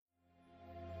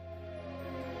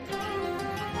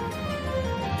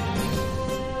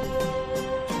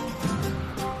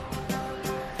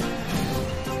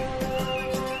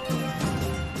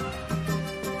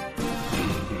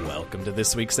to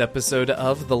this week's episode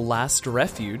of The Last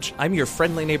Refuge. I'm your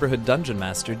friendly neighborhood dungeon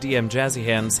master, DM Jazzy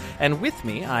Hands, and with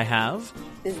me I have...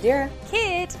 Bizdira,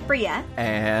 Kit, Bria,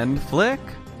 and Flick.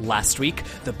 Last week,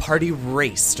 the party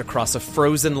raced across a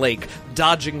frozen lake,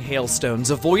 dodging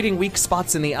hailstones, avoiding weak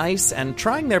spots in the ice, and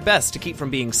trying their best to keep from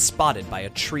being spotted by a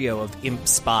trio of imp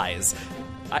spies.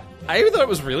 I thought it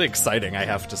was really exciting, I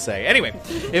have to say. Anyway,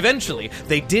 eventually,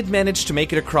 they did manage to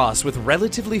make it across with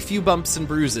relatively few bumps and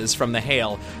bruises from the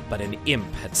hail, but an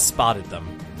imp had spotted them.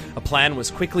 A plan was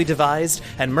quickly devised,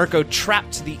 and Mirko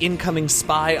trapped the incoming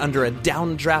spy under a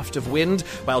downdraft of wind,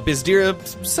 while Bizdira,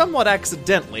 somewhat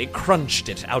accidentally, crunched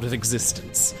it out of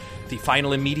existence. The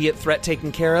final immediate threat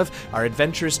taken care of, our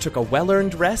adventurers took a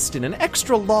well-earned rest in an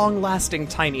extra long-lasting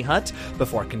tiny hut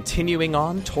before continuing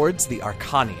on towards the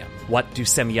Arcanium. What do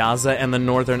Semyaza and the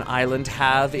Northern Island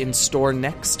have in store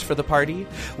next for the party?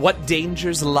 What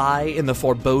dangers lie in the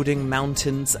foreboding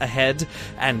mountains ahead?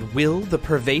 And will the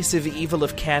pervasive evil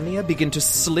of Cania begin to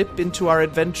slip into our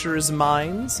adventurers'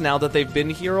 minds now that they've been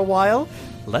here a while?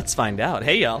 Let's find out.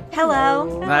 Hey, y'all.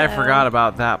 Hello. I forgot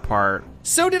about that part.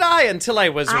 So did I, until I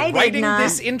was writing not.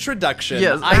 this introduction.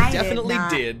 Yes. I definitely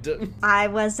did. I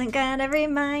wasn't gonna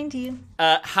remind you.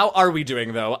 How are we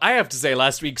doing, though? I have to say,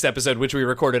 last week's episode, which we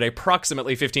recorded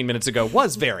approximately 15 minutes ago,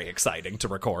 was very exciting to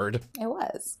record. it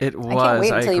was. It was, I can't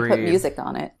wait until you put agree. music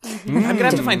on it. I'm gonna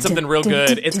have to find something real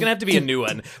good. It's gonna have to be a new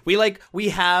one. We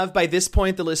have, by this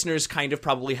point, the listeners kind of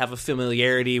probably have a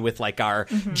familiarity with, like, our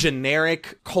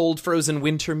generic cold frozen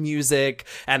winter music,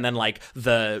 and then, like,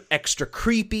 the extra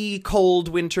creepy cold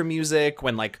winter music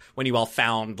when you all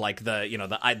found, like,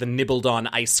 the nibbled on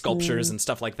ice sculptures and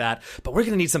stuff like that. But we're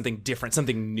gonna need something different,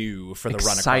 something new for the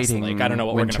run across the lake. I don't know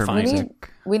what we're gonna find.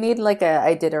 We need like a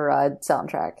Iditarod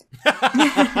soundtrack.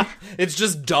 It's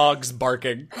just dogs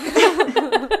barking.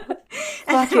 We're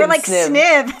like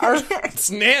Sniv.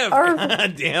 Sniv!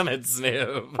 God damn it,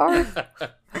 Sniv.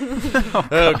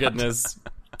 Oh, goodness.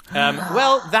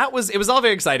 Well, it was all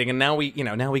very exciting, and now we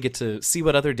get to see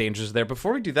what other dangers are there.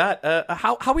 Before we do that,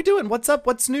 how we doing? What's up?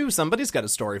 What's new? Somebody's got a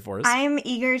story for us. I'm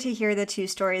eager to hear the two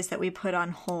stories that we put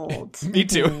on hold. Me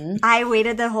too. I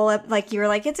waited the whole like you were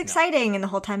like, it's exciting, and the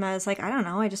whole time I was like, I don't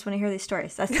know, I just want to hear these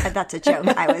stories. That's a joke.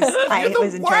 I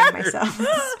was enjoying myself.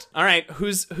 All right,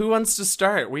 who wants to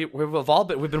start? We've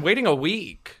been waiting a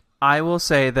week. I will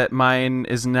say that mine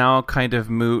is now kind of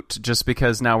moot just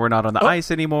because now we're not on the ice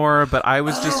anymore, but I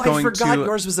was just going to... I forgot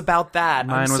yours was about that.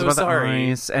 Mine was about the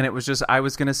ice, and it was just, I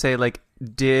was going to say, like,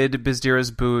 did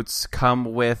Bizdira's boots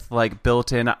come with, like,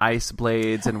 built-in ice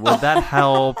blades, and would that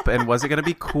help? And was it going to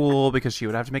be cool because she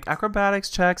would have to make acrobatics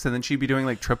checks, and then she'd be doing,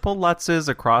 like, triple lutzes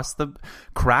across the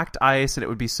cracked ice, and it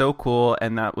would be so cool,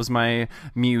 and that was my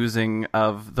musing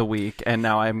of the week, and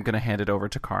now I'm going to hand it over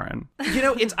to Karin. You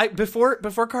know,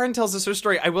 before Karin tells us her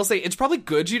story, I will say it's probably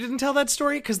good you didn't tell that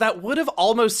story, because that would have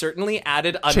almost certainly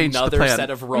added another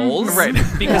set of rolls. Right.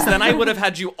 Because then I would have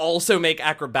had you also make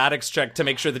acrobatics check to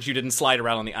make sure that you didn't slide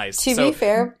around on the ice. To be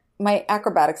fair, my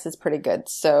acrobatics is pretty good,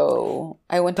 so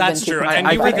I wouldn't have been too true.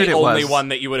 And you were the only one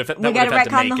that you would have had to make it. We got to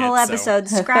retcon the whole episode.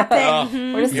 Scrap it.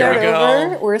 We're to start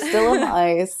over. We're still on the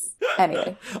ice.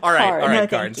 Anyway. All right, No, Karin.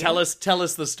 thank you. Tell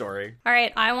us the story. All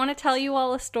right, I want to tell you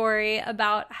all a story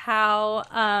about how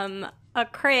a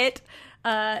crit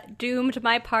doomed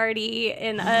my party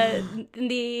in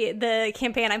the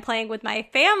campaign I'm playing with my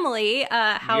family.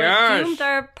 How it doomed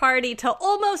our party to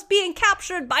almost being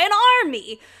captured by an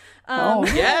army.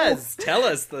 Yes, tell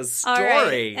us the story. All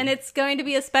right. And it's going to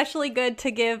be especially good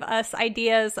to give us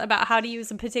ideas about how to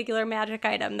use a particular magic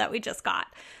item that we just got.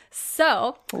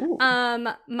 So,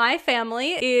 my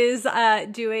family is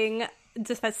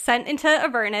just sent into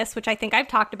Avernus, which I think I've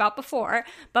talked about before,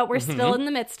 but we're still in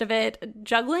the midst of it,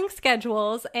 juggling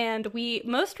schedules, and we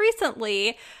most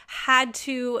recently had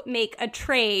to make a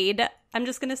trade. I'm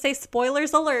just going to say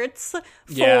spoilers alerts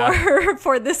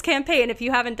for this campaign if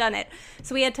you haven't done it.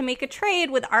 So we had to make a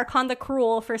trade with Archon the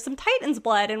Cruel for some Titan's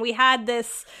Blood, and we had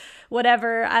this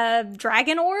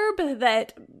dragon orb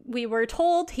that we were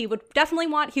told he would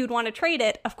want to trade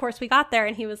it. Of course, we got there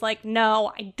and he was like,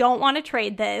 no, I don't want to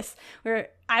trade this.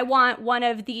 I want one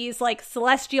of these like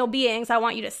celestial beings. I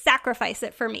want you to sacrifice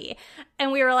it for me.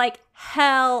 And we were like,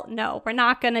 hell no, we're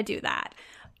not going to do that.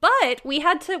 But we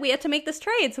had to make this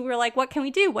trade. So we were like, what can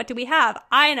we do? What do we have?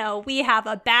 I know, we have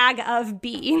a bag of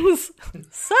beans.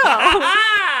 So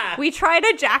we tried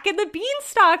to Jack and the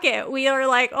Beanstalk it. We were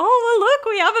like, oh, look,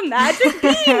 we have a magic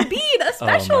bean, a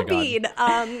special bean.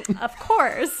 Of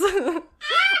course.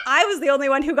 I was the only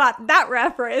one who got that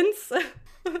reference.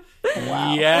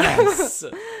 Wow. Yes.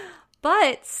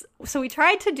 But So we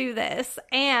tried to do this,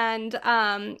 and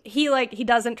he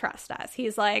doesn't trust us.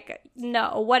 He's like,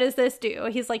 no, what does this do?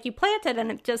 He's like, you plant it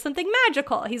and it does something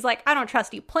magical. He's like, I don't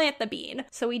trust you. Plant the bean.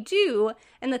 So we do,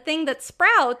 and the thing that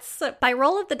sprouts, by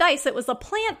roll of the dice, it was a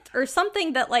plant or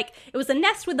something that, like, it was a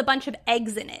nest with a bunch of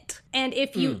eggs in it. And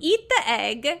if you eat the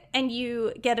egg and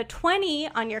you get a 20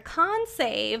 on your con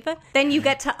save, then you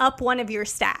get to up one of your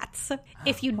stats.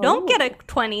 If you don't get a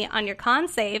 20 on your con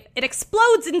save, it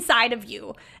explodes inside of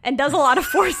you and does a lot of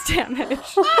force damage.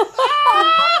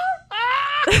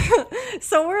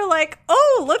 So we're like,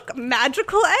 oh, look,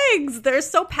 magical eggs. They're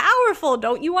so powerful.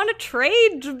 Don't you want to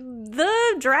trade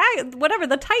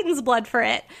the Titan's blood for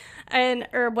it?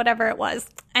 Or whatever it was.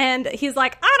 And he's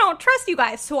like, I don't trust you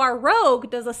guys. So our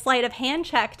rogue does a sleight of hand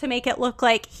check to make it look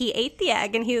like he ate the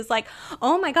egg. And he was like,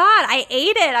 oh my God, I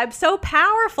ate it. I'm so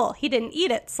powerful. He didn't eat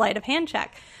it. Sleight of hand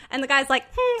check. And the guy's like,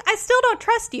 I still don't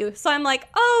trust you. So I'm like,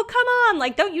 oh, come on.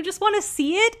 Like, don't you just want to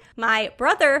see it? My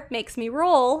brother makes me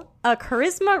roll a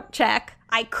charisma check.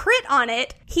 I crit on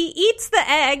it. He eats the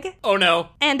egg. Oh, no.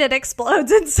 And it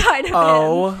explodes inside of him.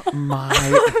 Oh,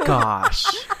 my gosh.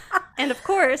 And of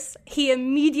course, he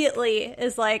immediately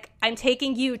is like, I'm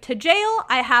taking you to jail.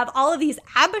 I have all of these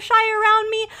Abishai around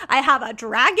me. I have a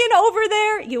dragon over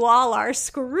there. You all are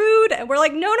screwed. And we're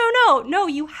like, no,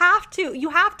 you have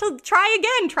to try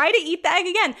again. Try to eat the egg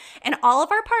again. And all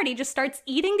of our party just starts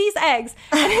eating these eggs,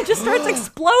 and it just starts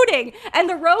exploding. And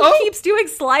the rogue keeps doing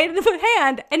sleight of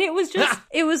hand. And it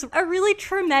was a really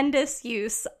tremendous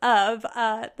use of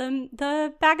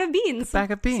the bag of beans. Bag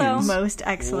of beans. So, Most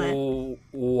excellent. Oh,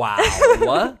 wow.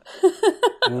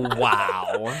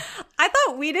 Wow. I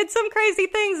thought we did some crazy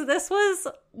things. This was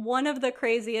one of the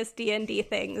craziest D&D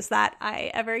things that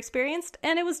I ever experienced,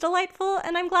 and it was delightful,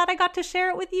 and I'm glad I got to share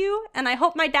it with you, and I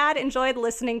hope my dad enjoyed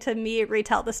listening to me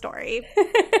retell the story.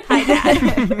 Hi,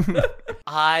 Dad.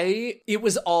 It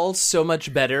was all so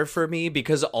much better for me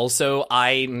because also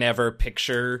I never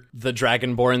picture the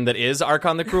Dragonborn that is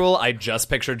Archon the Cruel. I just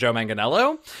picture Joe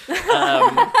Manganiello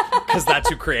because that's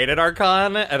who created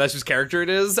Archon and that's whose character it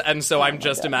is. And so I'm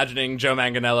just imagining Joe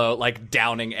Manganiello like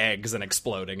downing eggs and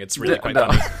exploding. It's really quite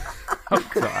funny. Oh,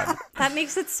 God. That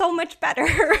makes it so much better.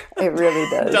 It really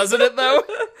does. Doesn't it, though?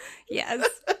 Yes.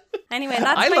 Anyway,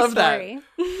 that's I my love story.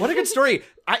 That. What a good story.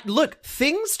 Look,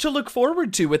 things to look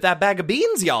forward to with that bag of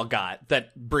beans y'all got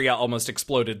that Bria almost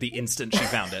exploded the instant she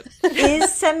found it.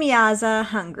 Is Semyaza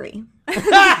hungry?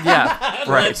 Yeah,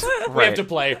 right. We have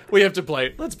to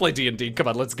play. Let's play D&D. Come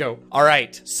on, let's go. All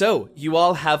right, so you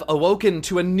all have awoken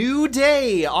to a new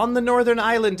day on the Northern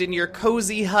Island in your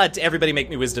cozy hut. Everybody make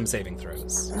me wisdom saving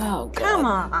throws. Oh, God. Come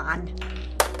on.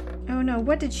 Oh no,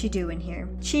 what did she do in here?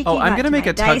 Cheeky. Oh, I'm got going to make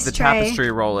my a Tug dice the tray. Tapestry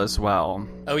roll as well.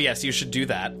 Oh, yes, you should do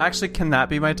that. Actually, can that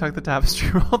be my Tug the Tapestry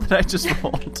roll that I just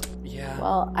rolled? Yeah.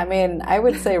 Well, I mean, I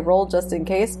would say roll just in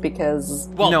case because...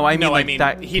 Well, No, I mean,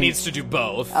 that he needs to do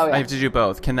both. Oh, yeah. I have to do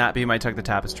both. Can that be my Tug the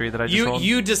Tapestry that I just rolled?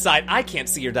 You decide. I can't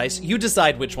see your dice. You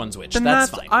decide which one's which. Then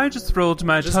That's fine. I just rolled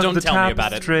my Just Tug don't the tell me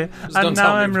about it. Tapestry, Just don't and tell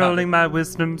now me I'm about rolling it. my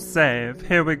wisdom save.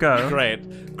 Here we go. Great.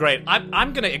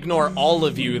 I'm going to ignore all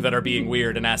of you that are being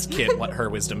weird and ask Kit what her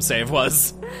wisdom save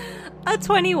was. A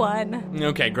 21.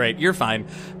 Okay, great. You're fine.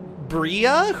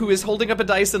 Bria, who is holding up a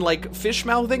dice and, like,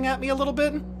 fish-mouthing at me a little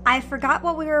bit. I forgot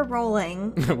what we were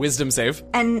rolling, Wisdom save.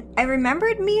 and I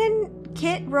remembered me and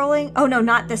Kit rolling. Oh no,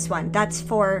 not this one. That's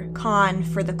for con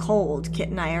for the cold. Kit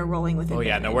and I are rolling with. Oh,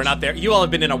 yeah, no, we're not there. You all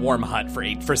have been in a warm hut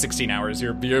for 16 hours. We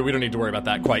don't need to worry about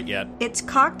that quite yet. It's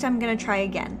cocked. I'm gonna try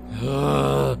again.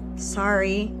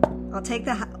 Sorry. I'll take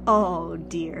the... Oh,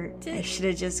 dear. I should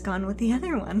have just gone with the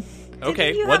other one.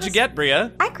 Okay, you what'd have you get,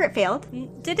 Bria? I crit failed.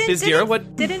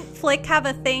 Didn't Flick have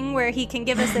a thing where he can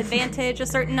give us advantage a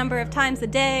certain number of times a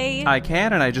day? I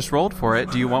can, and I just rolled for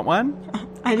it. Do you want one?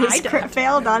 I just crit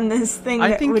failed on this thing.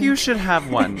 I think you should have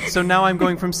one. So now I'm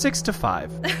going from 6 to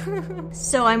 5.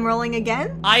 So I'm rolling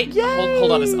again?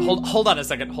 Hold on a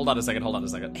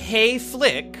second. Hey,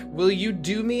 Flick, will you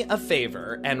do me a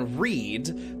favor and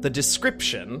read the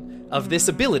description of this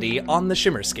ability on the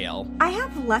Shimmer scale? I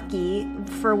have lucky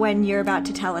for when you're about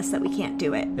to tell us that we can't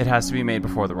do it. It has to be made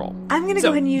before the roll. I'm gonna So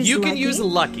go ahead and use you lucky. can use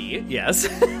lucky, yes.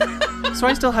 So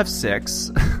I still have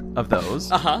 6 of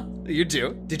those. Uh-huh, you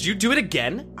do. Did you do it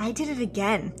again? I did it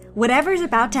again. Whatever's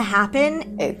about to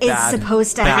happen is bad.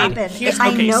 supposed to Bad. happen. Here's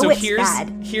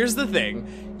bad. Here's the thing.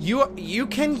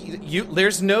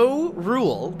 There's no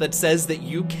rule that says that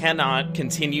you cannot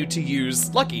continue to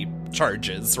use lucky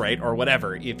charges, right? Or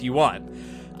whatever, if you want.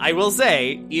 I will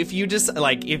say, if you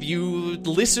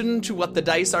listen to what the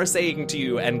dice are saying to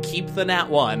you and keep the nat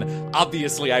 1,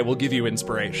 obviously I will give you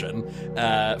inspiration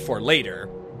for later.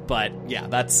 But yeah,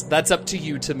 that's up to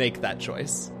you to make that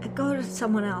choice. Go to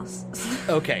someone else.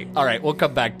 Okay, all right, we'll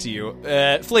come back to you.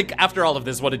 Flink, after all of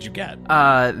this, what did you get?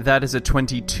 That is a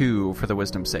 22 for the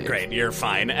wisdom save. Great, you're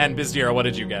fine. And Bizdira, what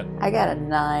did you get? I got a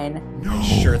 9. I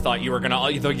sure thought you were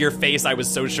gonna, though your face, I was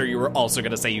so sure you were also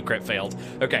gonna say you crit failed.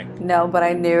 Okay. No, but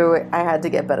I knew I had to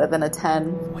get better than a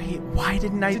 10. Wait, why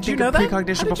didn't I Did you think know of that?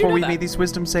 precognition How did you before know we that? made these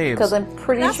wisdom saves? Because I'm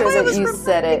pretty That's sure why I that was you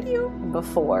said it reminding you.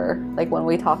 before, like when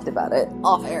we talked about it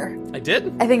off air. I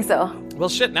did? I think so. Well,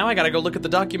 shit, now I gotta go look at the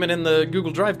document in the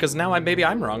Google Drive, because now maybe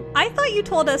I'm wrong. I thought you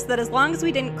told us that as long as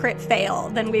we didn't crit fail,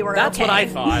 then we were That's okay. what I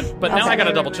thought, but now I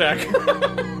gotta double check.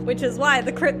 Which is why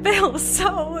the crit fail was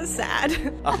so sad.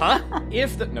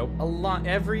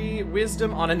 Every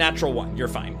wisdom on a natural 1, you're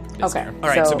fine. Bizdira. Okay, All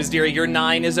right, so so- Bizdira, your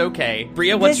 9 is okay.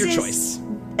 Bria, what's This your is- choice?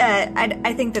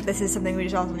 I think that this is something we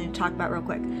just also need to talk about real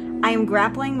quick. I am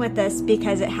grappling with this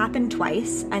because it happened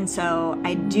twice, and so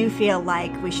I do feel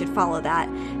like we should follow that.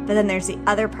 But then there's the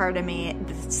other part of me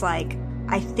that's like,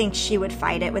 I think she would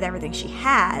fight it with everything she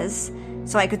has.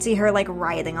 So I could see her like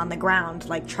writhing on the ground,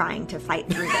 like trying to fight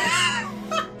through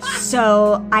this.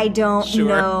 So I don't Sure.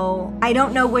 know. I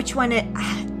don't know which one it.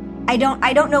 I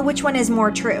don't know which one is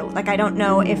more true. Like I don't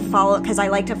know if because I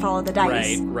like to follow the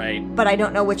dice. Right. But I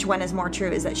don't know which one is more true,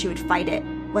 is that she would fight it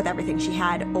with everything she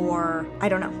had, or I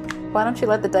don't know. Why don't you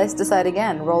let the dice decide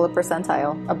again? Roll a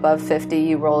percentile. Above 50,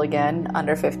 you roll again.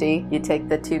 Under 50, you take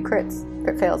the 2 crit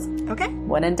fails. Okay.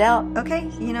 When in doubt. Okay,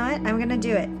 you know what? I'm gonna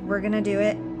do it. We're gonna do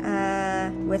it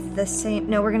with the same...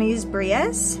 No, we're gonna use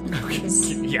Bria's.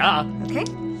 Yeah. Okay,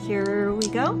 here we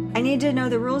go. I need to know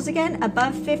the rules again.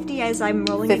 Above 50 as I'm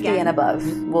rolling 50 again. and above.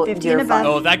 Well, 50 you're and above. fine.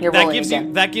 Oh, that You're rolling gives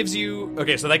again. you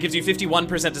okay, so that gives you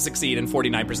 51% to succeed and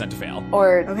 49% to fail.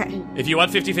 Or Okay. If you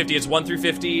want 50-50, it's 1 through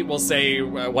 50. We'll say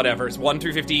whatever. It's 1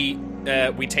 through 50.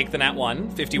 We take the nat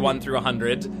 1. 51 through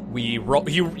 100. We roll.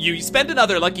 You spend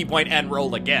another lucky point and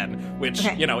roll again. Which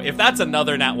Okay. if that's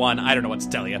another nat 1, I don't know what to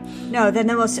tell you. No, then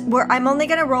I'm only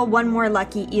gonna roll one more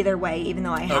lucky either way, even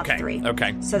though I have Okay. 3.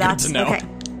 Okay. So Good that's to know. okay.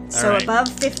 So right. above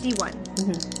 51.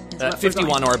 is what we're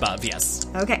 51 going. or above. Yes.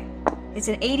 Okay. It's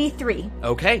an 83.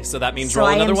 Okay, so that means So roll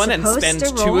I am another one and supposed spend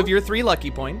to 2 roll? of your 3 lucky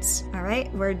points. All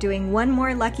right, we're doing one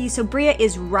more lucky. So Bria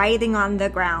is writhing on the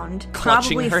ground,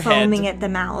 Clutching probably her foaming head. at the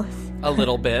mouth, A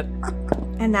little bit.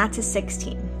 and that's a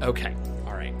 16. Okay.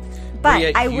 All right. But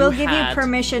Bria, I will give had- you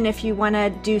permission if you want to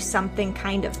do something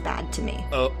kind of bad to me,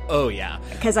 Oh yeah.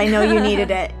 because I know you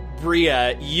needed it.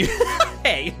 Bria,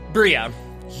 hey, Bria,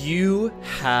 you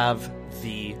have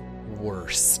the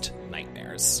worst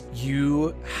nightmares.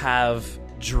 You have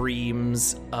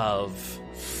dreams of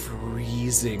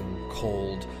freezing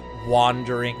cold,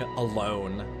 wandering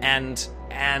alone, and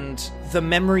the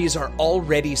memories are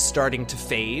already starting to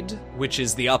fade, which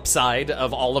is the upside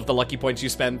of all of the lucky points you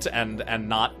spent and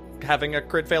not having a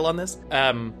crit fail on this.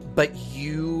 But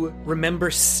you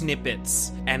remember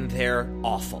snippets, and they're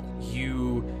awful.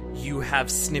 You have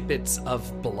snippets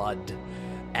of blood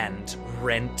and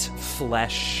rent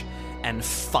flesh and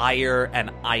fire and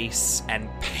ice and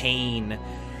pain.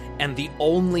 And the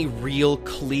only real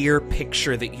clear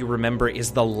picture that you remember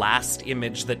is the last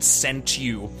image that sent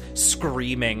you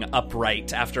screaming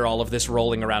upright after all of this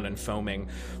rolling around and foaming,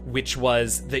 which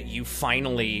was that you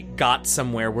finally got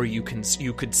somewhere where you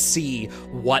could see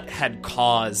what had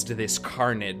caused this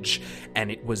carnage,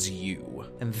 and it was you.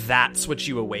 And that's what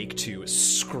you awake to,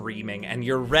 screaming. And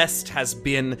your rest has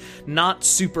been not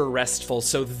super restful.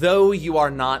 So though you are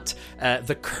not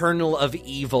the kernel of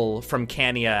evil from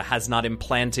Cania has not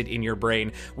implanted in your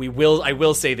brain, I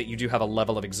will say that you do have a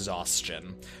level of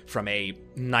exhaustion from a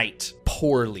night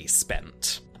poorly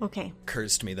spent. Okay.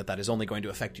 Occurs to me that is only going to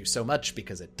affect you so much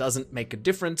because it doesn't make a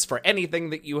difference for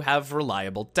anything that you have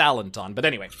reliable talent on. But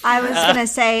anyway. I was going to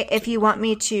say, if you want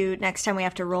me to, next time we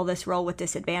have to roll with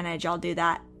disadvantage, I'll do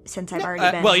that, since I've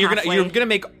already been well, you're halfway. gonna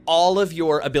make all of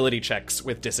your ability checks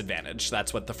with disadvantage.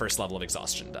 That's what the first level of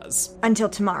exhaustion does. Until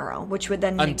tomorrow, which would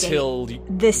then Until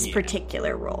negate this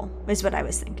particular roll, is what I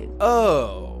was thinking.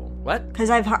 Oh, what? Because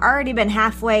I've already been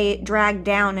halfway dragged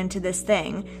down into this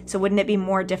thing, so wouldn't it be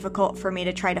more difficult for me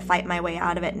to try to fight my way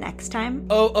out of it next time?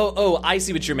 Oh! I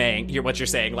see what you're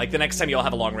saying. Like the next time you'll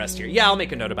have a long rest here. Yeah, I'll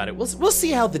make a note about it. We'll see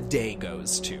how the day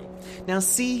goes too. Now,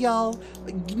 see, y'all.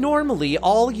 Normally,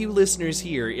 all you listeners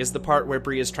hear is the part where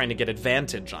Bria's trying to get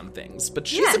advantage on things, but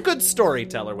she's a good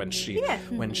storyteller when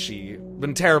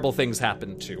terrible things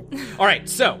happen too. All right,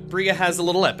 so Bria has a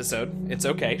little episode. It's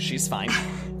okay. She's fine.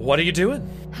 What are you doing?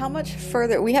 How much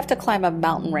further? We have to climb a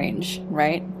mountain range,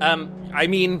 right? I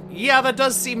mean, yeah, that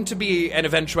does seem to be an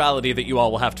eventuality that you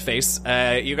all will have to face.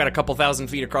 You got a couple thousand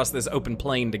feet across this open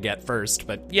plain to get first,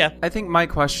 but yeah. I think my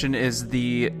question is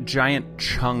the giant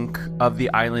chunk of the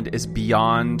island is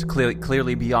beyond,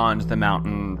 clearly beyond the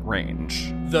mountain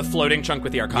range. The floating chunk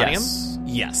with the Arcanium? Yes.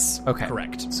 Yes. Okay.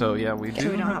 Correct. So yeah, we do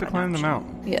we don't have to have climb the an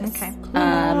mountain. Yes. Okay.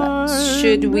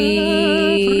 Should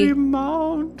we Every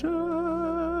mountain.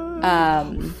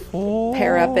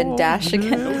 pair up and dash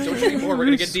again? Don't shoot anymore. We're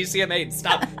gonna get DCMA'd.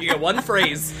 Stop. You get one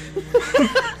phrase.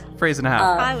 Phrase and a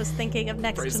half. I was thinking of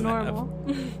next Phrase to and a half. normal.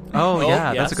 oh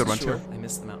yeah, that's yes, a good one sure. too. I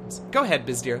miss the mountains. Go ahead,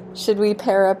 Bizdira. Should we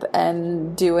pair up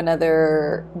and do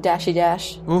another dashy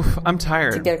dash Oof, I'm to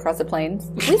tired. get across the plains?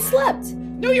 We slept.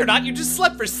 No, you're not. You just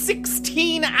slept for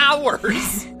 16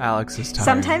 hours. Alex is tired.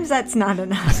 Sometimes that's not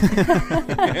enough.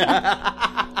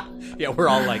 Yeah, we're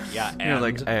all like, yeah, and You're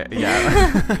like,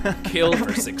 yeah. kill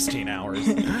for 16 hours.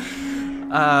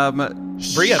 Bria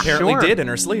Bria apparently did in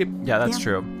her sleep. Yeah, that's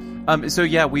true. So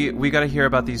yeah, we got to hear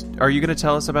about these. Are you going to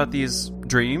tell us about these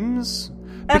dreams?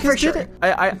 For sure.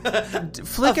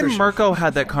 Flick and Mirko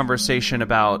had that conversation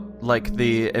about like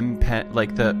the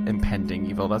impending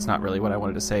evil. That's not really what I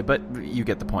wanted to say, but you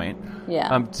get the point.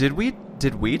 Yeah. Did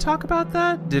we talk about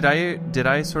that? Did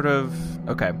I sort of?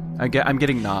 Okay, I'm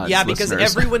getting nods. Yeah, because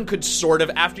listeners. everyone could sort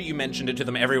of, after you mentioned it to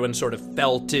them, everyone sort of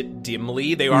felt it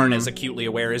dimly. They aren't as acutely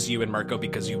aware as you and Mirko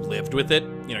because you lived with it,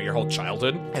 your whole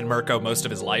childhood, and Mirko most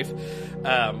of his life.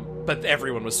 But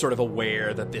everyone was sort of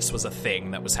aware that this was a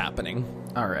thing that was happening.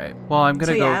 All right. Well, I'm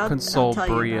gonna So, go yeah, I'll console tell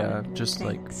you Bria. about it. Just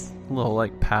Thanks. like a little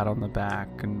pat on the back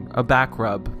and a back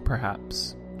rub,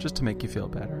 perhaps, just to make you feel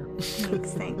better.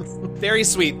 Thanks. Very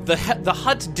sweet. The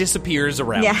hut disappears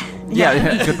around. Yeah.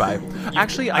 Yeah. Goodbye.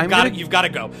 Actually, You've got to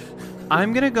go.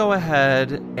 I'm gonna go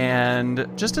ahead and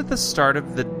just at the start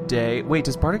of the day. Wait,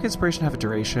 does Bardic Inspiration have a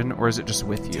duration, or is it just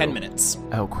with you? 10 minutes.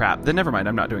 Oh crap! Then never mind.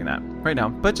 I'm not doing that right now.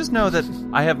 But just know that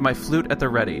I have my flute at the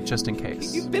ready, just in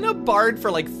case. You've been a bard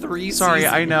for like 3 Sorry,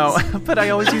 seasons. I know, but I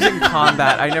always use it in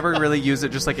combat. I never really use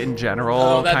it just like in general.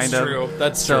 Oh, that's kind of. true.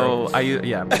 That's so true.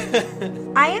 yeah.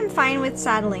 I am fine with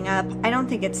saddling up. I don't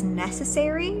think it's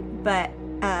necessary, but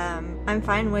I'm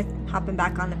fine with hopping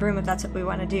back on the broom if that's what we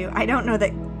want to do. I don't know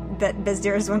that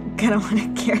Bizdira's gonna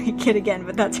want to carry Kid again,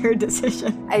 but that's her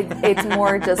decision. It's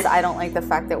more just I don't like the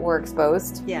fact that we're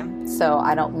exposed. Yeah. So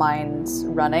I don't mind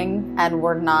running, and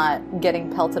we're not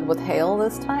getting pelted with hail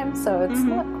this time, so it's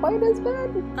not quite as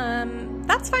bad.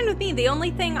 That's fine with me. The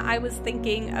only thing I was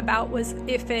thinking about was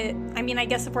I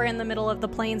guess if we're in the middle of the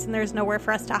plains and there's nowhere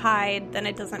for us to hide, then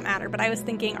it doesn't matter. But I was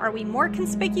thinking, are we more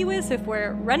conspicuous if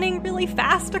we're running really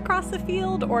fast across the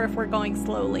field, or if we're going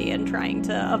slowly and trying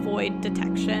to avoid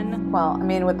detection? Well, I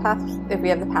mean, if we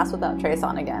have the pass without trace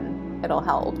on again, it'll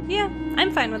help. Yeah,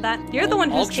 I'm fine with that. You're the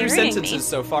one All who's true carrying sentences me.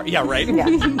 so far. Yeah, right? Yeah.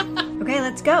 Okay,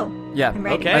 let's go. Yeah. I'm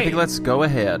ready. Okay. I think let's go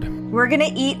ahead. We're gonna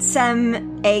eat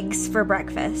some eggs for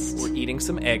breakfast. We're eating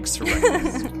some eggs for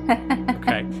breakfast.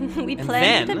 Okay. We And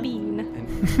planted then- a bean.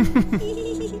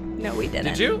 No, we didn't.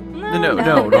 Did you? No.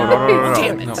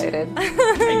 Damn it. excited.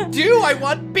 I do! I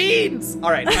want beans!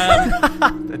 All right.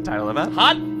 The title of it.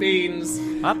 Hot beans.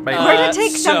 Hot baby. We're to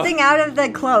take so- something out of the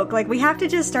cloak. Like, we have to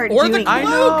just start Or doing the I it.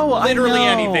 know, I Literally know.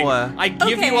 anything. I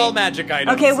give Okay. you all magic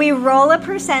items. Okay, we roll a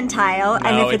percentile,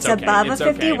 and No, if it's it's okay. above It's a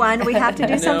 51, we have to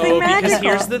do something no, magical. because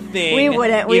here's the thing. We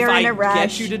wouldn't. We if are in I a rush.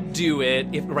 get you to do it,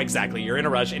 exactly, you're in a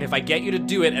rush, and if I get you to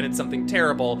do it and it's something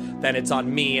terrible, then it's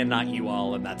on me and not you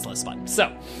all, and that's less fun.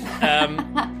 So,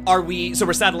 so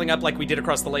we're saddling up like we did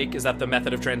across the lake? Is that the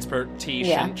method of transportation?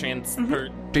 Yeah.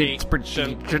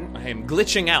 Transportation. I am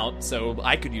glitching out, so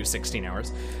I could use 16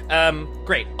 hours.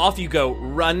 Great. Off you go.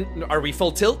 Run. Are we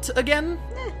full tilt again?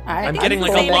 All right. I'm getting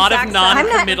like Same a lot of exact size.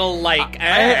 non-committal,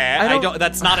 I don't-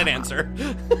 that's not an answer.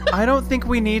 I don't think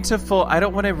we need to I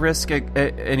don't want to risk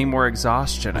any more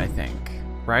exhaustion, I think.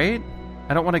 Right?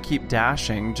 I don't want to keep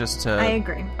dashing just to... I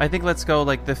agree. I think let's go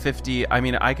like the 50... I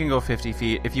mean, I can go 50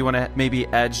 feet. If you want to maybe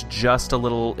edge just a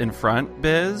little in front,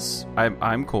 Biz,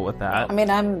 I'm cool with that. I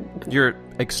mean, You're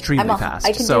extremely fast.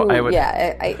 I can so do, I would...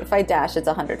 if I dash, it's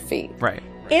 100 feet. Right.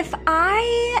 If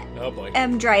I Oh boy.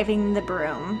 am driving the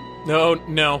broom,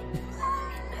 No.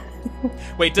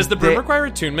 Wait, does the broom require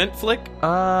attunement, Flick?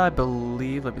 I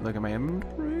believe... Let me look at my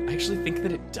inventory. I actually think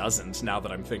that it doesn't, now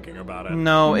that I'm thinking about it.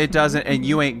 No, it doesn't, and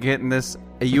you ain't getting this.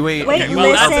 You ain't. Wait, you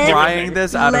well, that's a ain't different prying thing.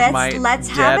 this out of my let's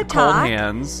have dead a cold talk.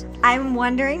 hands. I'm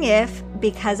wondering if,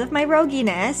 because of my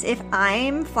roguiness, if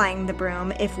I'm flying the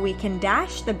broom, if we can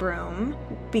dash the broom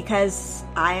because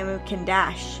I can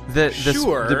dash.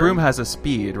 Sure. The broom has a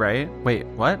speed, right? Wait,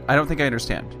 what? I don't think I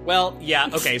understand. Well, yeah,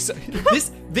 okay, so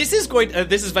this is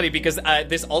funny because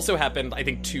this also happened, I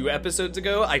think, 2 episodes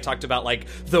ago. I talked about, like,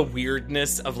 the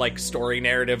weirdness of, like, story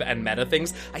narrative and meta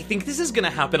things. I think this is going to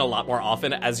happen a lot more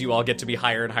often as you all get to be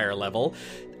higher and higher level.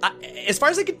 As far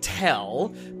as I could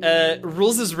tell,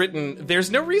 rules is written, there's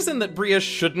no reason that Bria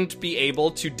shouldn't be able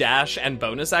to dash and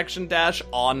bonus action dash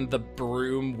on the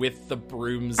broom with the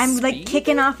broom's I'm speed. like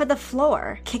kicking off of the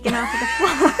floor. That's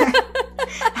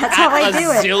how I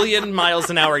do At it. a zillion miles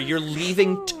an hour, you're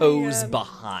leaving toes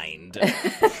behind.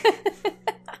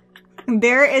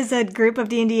 There is a group of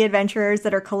D&D adventurers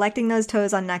that are collecting those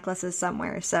toes on necklaces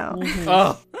somewhere, so.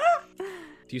 Oh.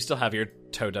 Do you still have your toe?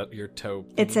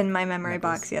 It's in my memory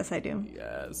box. Yes, I do.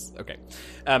 Yes. Okay.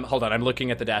 Hold on. I'm looking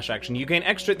at the dash action. You gain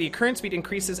extra. The current speed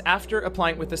increases after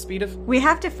applying with the speed of. We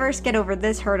have to first get over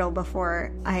this hurdle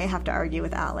before I have to argue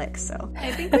with Alex, so.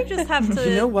 I think we just have to.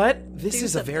 You know what? This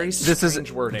is a very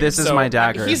strange wording. This is my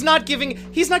dagger. He's not giving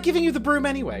you the broom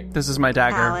anyway. This is my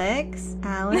dagger. Alex,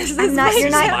 This is you're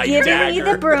not my giving me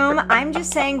dagger. the broom. I'm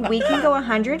just saying we can go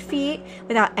 100 feet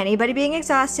without anybody being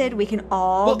exhausted. We can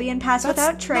all be in pass That's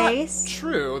without trace. Not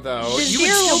true, though. This You would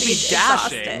deer still will be be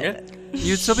dashing. exhausted.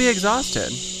 You'd still be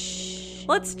exhausted.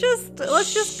 Let's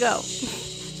just go.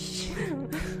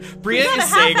 Bria got a is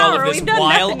saying half all hour. of this We've done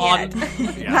while nothing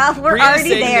on. yet. Well, we're Bria is already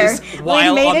saying there. this We've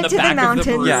while made on it the to the back of mountains.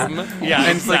 broom. Yeah.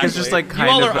 And it's like it's just like kind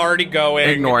you all of are already going,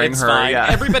 ignoring it's her, Fine. yeah.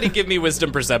 Everybody, give me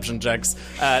wisdom perception checks.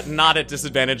 Not at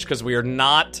disadvantage because we are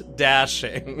not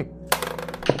dashing.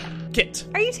 Kit,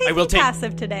 Are you I will taking take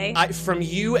passive today? from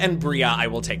you and Bria. I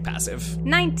will take passive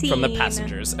 19. from the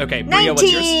passengers. Okay, Bria,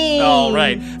 what's yours? 19. All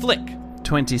right, Flick,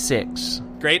 26.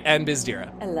 great, and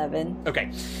Bizdira. 11.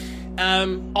 Okay.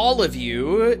 All of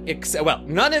you,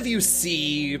 none of you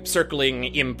see circling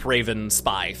Imp Raven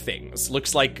spy things.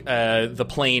 Looks like the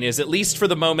plane is, at least for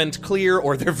the moment, clear,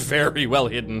 or they're very well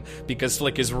hidden because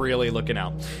Flick is really looking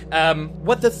out.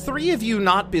 What the 3 of you,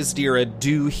 not Bizdira,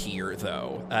 do hear,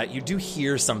 though, you do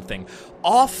hear something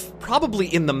off, probably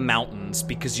in the mountains,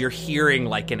 because you're hearing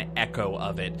like an echo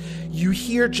of it. You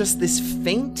hear just this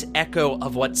faint echo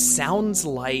of what sounds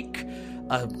like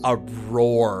a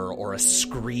roar or a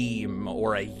scream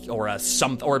or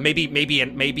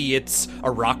maybe it's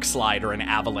a rock slide or an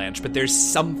avalanche, but there's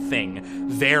something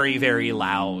very, very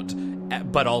loud,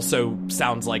 but also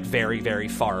sounds like very, very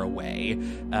far away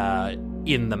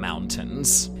in the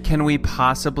mountains. Can we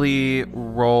possibly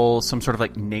roll some sort of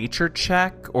like nature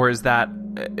check, or is that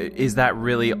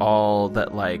really all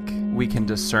that like we can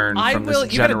discern from this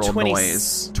general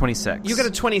noise? 26. You got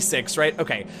a 26, right?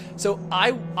 Okay. So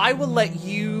I will let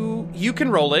you can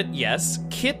roll it, yes.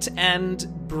 Kit and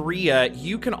Bria,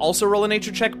 you can also roll a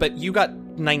nature check, but you got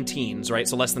 19s, right?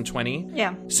 So less than 20?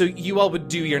 Yeah. So you all would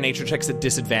do your nature checks at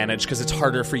disadvantage because it's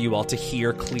harder for you all to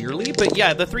hear clearly. But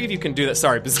yeah, the 3 of you can do that.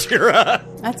 Sorry,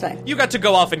 Bizdira. That's fine. You got to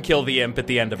go off and kill the imp at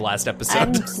the end of last I'm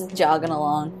episode. just jogging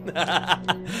along.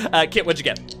 Kit, what'd you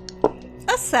get?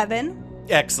 A 7.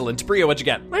 Excellent. Bria, what'd you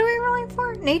get? What are we rolling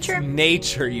for? Nature?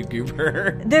 Nature, you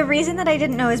goober. The reason that I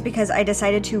didn't know is because I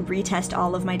decided to retest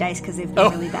all of my dice because they've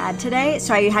been really bad today,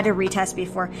 so I had to retest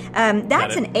before.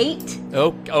 That's an 8.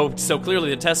 Oh, so clearly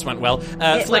the test went well.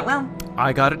 It Flick. went well.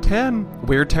 I got a 10.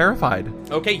 We're terrified.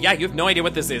 Okay, yeah, you have no idea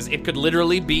what this is. It could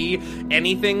literally be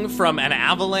anything from an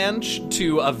avalanche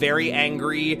to a very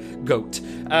angry goat.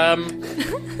 I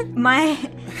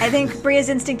think Bria's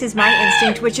instinct is my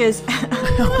instinct, which is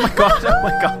Oh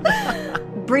my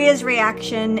god. Bria's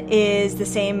reaction is the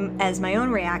same as my own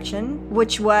reaction,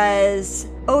 which was,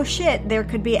 oh shit, there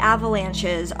could be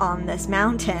avalanches on this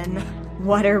mountain.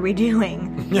 What are we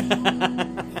doing?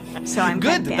 So I'm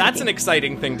Good, kind of that's an panicking.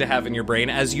 exciting thing to have in your brain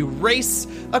as you race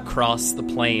across the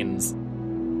plains.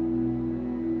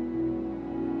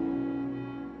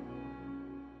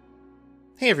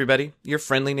 Hey everybody, your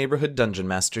friendly neighborhood dungeon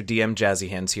master DM Jazzy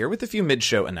Hands here with a few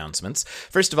mid-show announcements.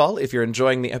 First of all, if you're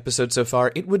enjoying the episode so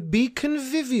far, it would be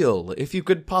convivial if you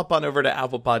could pop on over to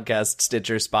Apple Podcasts,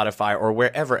 Stitcher, Spotify, or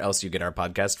wherever else you get our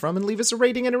podcast from and leave us a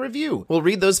rating and a review. We'll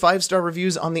read those 5-star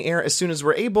reviews on the air as soon as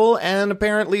we're able, and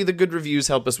apparently the good reviews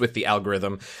help us with the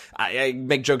algorithm. I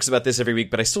make jokes about this every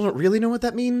week, but I still don't really know what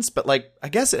that means, but I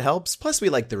guess it helps. Plus we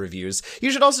like the reviews.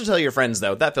 You should also tell your friends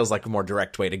though, that feels like a more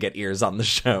direct way to get ears on the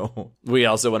show. We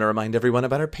We also want to remind everyone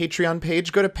about our Patreon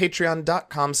page. Go to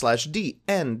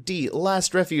patreon.com/DND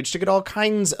Last Refuge to get all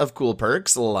kinds of cool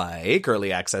perks, like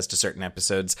early access to certain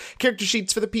episodes, character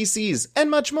sheets for the PCs, and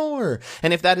much more.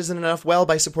 And if that isn't enough, well,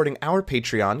 by supporting our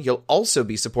Patreon, you'll also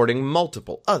be supporting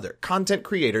multiple other content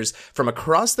creators from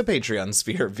across the Patreon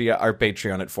sphere via our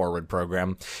Patreon at Forward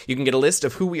program. You can get a list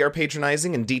of who we are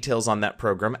patronizing and details on that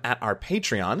program at our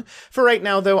Patreon. For right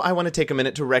now, though, I want to take a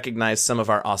minute to recognize some of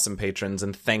our awesome patrons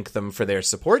and thank them for their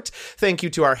support. Thank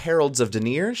you to our Heralds of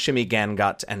Denier, Shimmy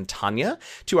Gangot and Tanya,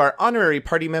 to our honorary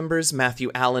party members, Matthew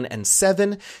Allen and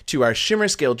Seven, to our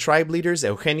Shimmerscale tribe leaders,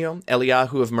 Eugenio,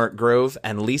 Eliahu of Merk Grove,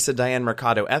 and Lisa Diane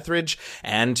Mercado Etheridge,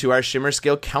 and to our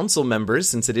Shimmerscale council members,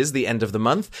 since it is the end of the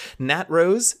month, Nat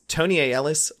Rose, Tony A.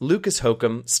 Ellis, Lucas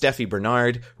Hokum, Steffi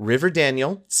Bernard, River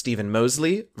Daniel, Stephen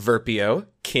Mosley, Verpio,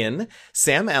 Kin,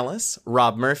 Sam Ellis,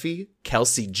 Rob Murphy,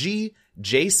 Kelsey G.,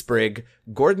 Jay Sprigg,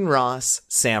 Gordon Ross,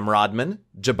 Sam Rodman,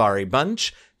 Jabari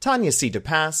Bunch, Tanya C.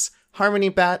 DePass, Harmony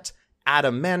Bat,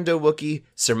 Adam Mando Wookie,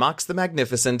 Sir Mox the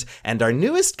Magnificent, and our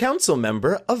newest council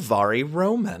member, Avari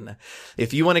Roman.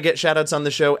 If you want to get shoutouts on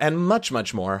the show and much,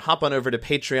 much more, hop on over to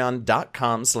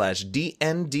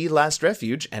patreon.com/DND Last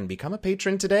Refuge and become a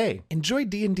patron today. Enjoy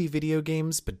D&D video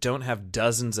games, but don't have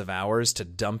dozens of hours to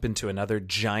dump into another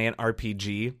giant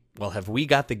RPG? Well, have we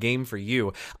got the game for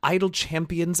you? Idle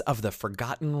Champions of the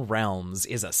Forgotten Realms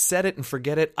is a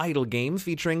set-it-and-forget-it idle game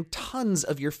featuring tons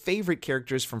of your favorite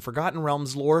characters from Forgotten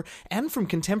Realms lore and from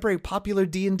contemporary popular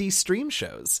D&D stream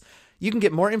shows. You can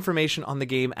get more information on the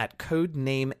game at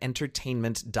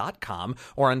codenameentertainment.com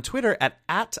or on Twitter at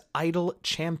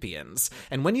 @IdleChampions.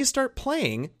 And when you start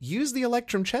playing, use the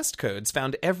Electrum chest codes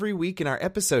found every week in our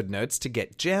episode notes to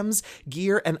get gems,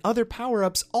 gear, and other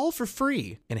power-ups all for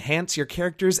free. Enhance your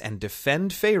characters and defend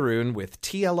Faerun with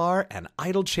TLR and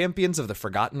Idle Champions of the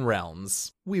Forgotten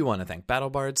Realms. We want to thank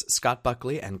BattleBards, Scott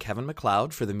Buckley, and Kevin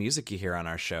MacLeod for the music you hear on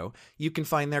our show. You can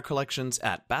find their collections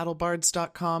at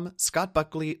battlebards.com,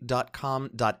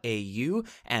 scottbuckley.com.au,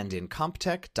 and in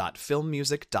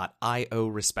comptech.filmmusic.io,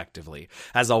 respectively.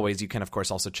 As always, you can, of course,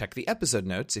 also check the episode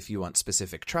notes if you want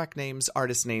specific track names,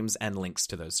 artist names, and links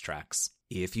to those tracks.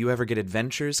 If you ever get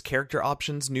adventures, character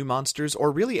options, new monsters,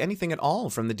 or really anything at all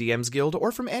from the DM's Guild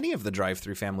or from any of the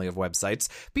Drive-Thru family of websites,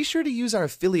 be sure to use our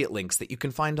affiliate links that you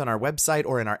can find on our website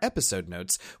or in our episode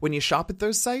notes when you shop at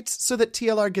those sites so that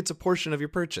TLR gets a portion of your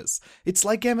purchase. It's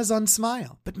like Amazon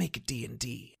Smile, but make it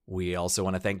D&D. We also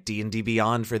want to thank D&D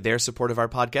Beyond for their support of our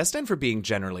podcast and for being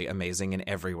generally amazing in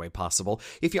every way possible.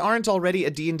 If you aren't already a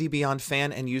D&D Beyond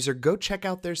fan and user, go check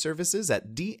out their services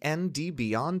at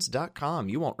dndbeyond.com.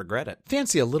 You won't regret it.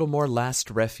 Fancy a little more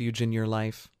Last Refuge in your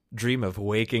life? Dream of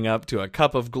waking up to a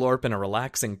cup of glorp and a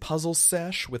relaxing puzzle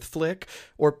sesh with Flick?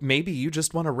 Or maybe you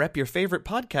just want to rep your favorite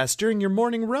podcast during your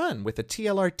morning run with a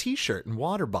TLR t-shirt and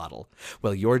water bottle.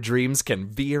 Well, your dreams can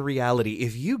be a reality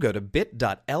if you go to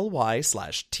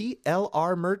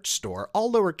bit.ly/TLR merch store,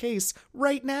 all lowercase,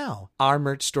 right now. Our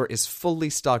merch store is fully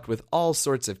stocked with all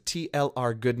sorts of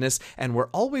TLR goodness, and we're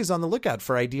always on the lookout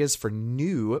for ideas for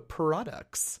new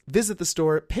products. Visit the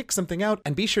store, pick something out,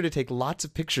 and be sure to take lots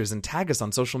of pictures and tag us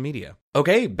on social media.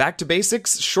 Okay, back to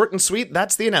basics. Short and sweet,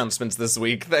 that's the announcements this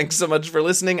week. Thanks so much for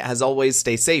listening. As always,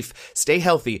 stay safe, stay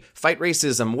healthy, fight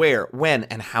racism where, when,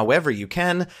 and however you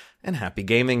can, and happy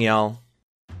gaming, y'all.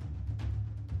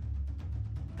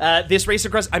 This race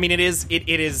across, I mean, it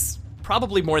is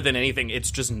probably more than anything, it's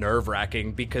just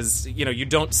nerve-wracking because, you know, you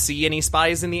don't see any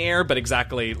spies in the air, but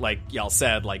exactly like y'all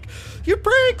said, like, you're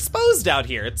pretty exposed out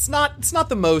here. It's not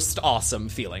the most awesome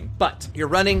feeling, but you're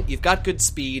running, you've got good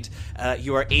speed,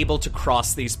 you are able to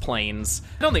cross these plains.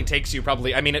 It only takes you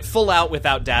probably, I mean, at full out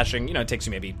without dashing, you know, it takes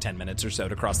you maybe 10 minutes or so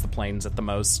to cross the plains at the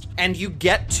most. And you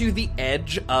get to the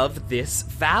edge of this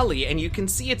valley, and you can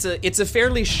see it's a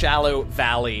fairly shallow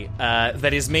valley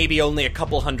that is maybe only a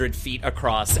couple hundred feet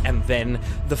across, and then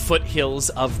the foothills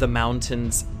of the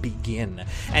mountains begin.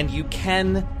 And you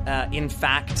can, in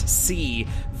fact, see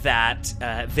that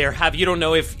you don't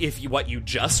know if what you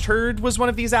just heard was one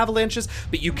of these avalanches,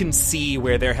 but you can see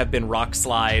where there have been rock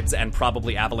slides and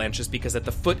probably avalanches, because at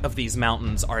the foot of these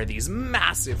mountains are these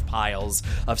massive piles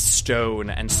of stone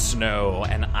and snow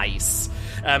and ice.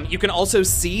 You can also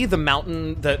see the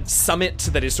mountain, the summit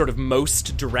that is sort of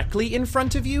most directly in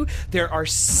front of you. There are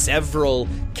several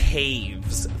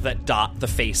caves that dot the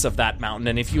face of that mountain,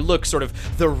 and if you look sort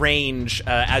of the range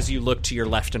as you look to your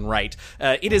left and right,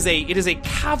 it is a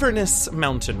cavernous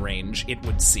mountain range, it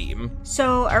would seem.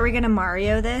 So are we gonna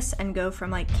Mario this and go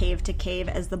from like cave to cave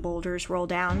as the boulders roll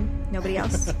down? Nobody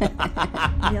else?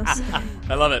 Nobody else?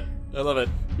 I love it.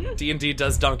 D&D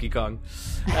does Donkey Kong.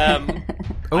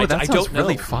 That sounds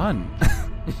really fun.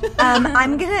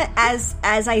 I'm gonna, as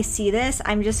I see this,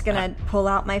 I'm just gonna pull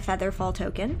out my Featherfall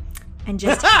token and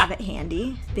just have it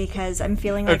handy because I'm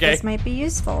feeling like this might be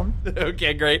useful.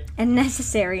 Okay, great. And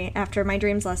necessary after my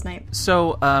dreams last night.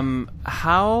 So,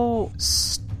 how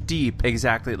steep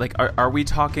exactly? Like, are we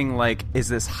talking like, is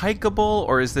this hikeable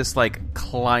or is this like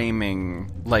climbing,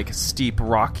 like steep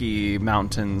rocky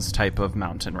mountains type of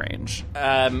mountain range?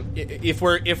 If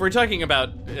we're talking about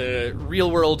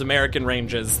real world American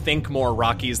ranges, think more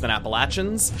Rockies than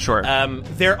Appalachians. Sure.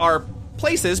 There are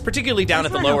places, particularly down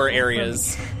at the lower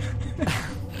areas.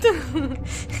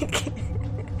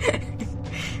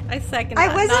 I second I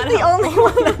that. wasn't the only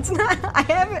one that's not.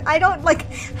 I don't like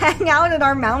hang out in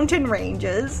our mountain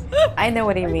ranges. I know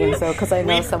what he means, though, because I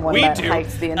know someone we that do.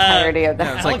 hikes the entirety of the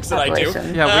Alex and I do.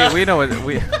 operation. Yeah, we know it.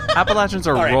 Appalachians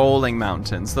are right. rolling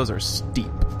mountains. Those are steep.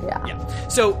 Yeah.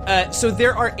 Yeah. So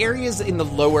there are areas in the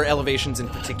lower elevations in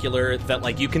particular that,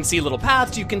 like, you can see little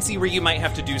paths. You can see where you might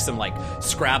have to do some, like,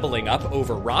 scrabbling up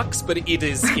over rocks, but it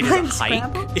is a hike.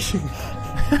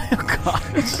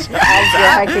 As you're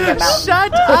hiking a mountain.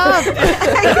 Shut up!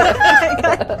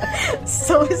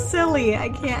 So silly. I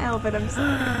can't help it. I'm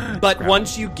sorry. But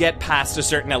once you get past a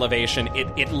certain elevation,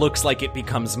 it looks like it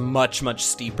becomes much, much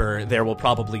steeper. There will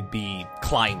probably be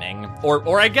climbing,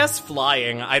 or I guess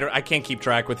flying. I can't keep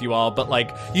track with you all, but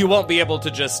like you won't be able to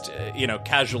just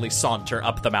casually saunter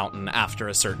up the mountain after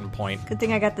a certain point. Good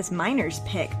thing I got this miner's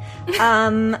pick.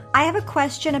 I have a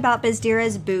question about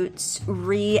Bizdira's boots.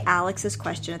 Alex's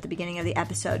question at the beginning of the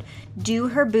episode. Do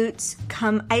her boots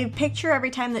come... I picture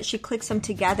every time that she clicks them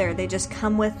together, they just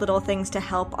come with little things to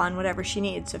help on whatever she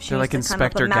needs. So if she They're needs like to climb up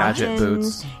Inspector a Gadget mountain,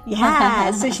 boots.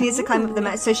 Yeah, so she needs to climb up the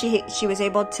mountain. So she was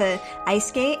able to ice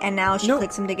skate, and now she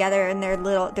clicks them together, and there's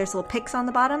little picks on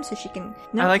the bottom, so she can...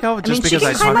 No. I like how just she because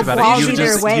I can climb talked up about walls it,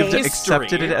 either way. you've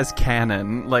accepted it as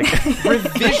canon. Like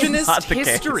Revisionist not the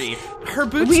history. case. Her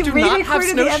boots We do not have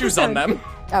re-recorded the snowshoes on episode. them.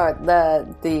 Oh,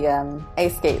 the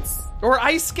ice skates. Or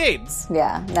ice skates.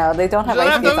 Yeah, no, they don't have You don't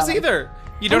ice have skates those on them. either.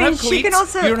 You don't have she cleats. can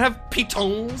also- You don't have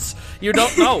pitons. You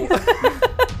don't know.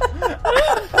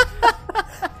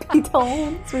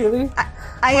 Pitons, really?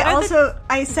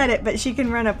 I said it, but she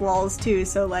can run up walls too,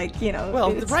 so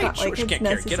Well, it's right. not Sure, like she it's can't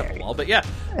necessary. get up a wall, but yeah.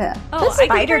 Yeah. Oh, I can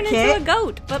spider turn kit. into a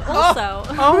goat, but also...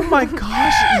 Oh my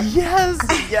gosh! Yes,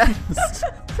 yes.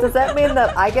 Does that mean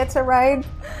that I get to ride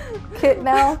Kit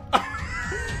now?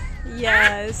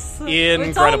 Yes. Incredible.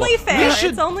 It's only fair. We should-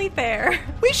 It's only fair.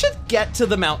 We should get to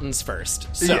the mountains first.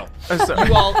 So,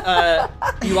 Yeah.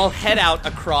 you all head out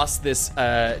across this,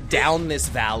 down this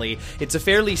valley. It's a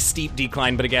fairly steep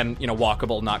decline, but again,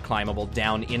 walkable, not climbable,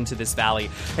 down into this valley.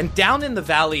 And down in the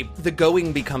valley, the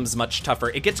going becomes much tougher.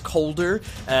 It gets colder,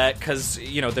 because,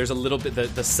 there's a little bit,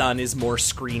 the sun is more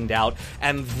screened out,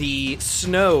 and the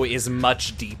snow is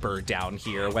much deeper down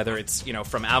here, whether it's,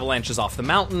 from avalanches off the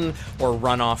mountain or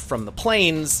runoff from the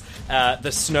plains,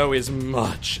 the snow is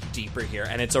much deeper here,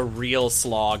 and it's a real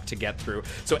slog to get through.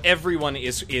 So everyone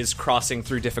is crossing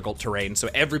through difficult terrain, so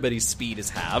everybody's speed is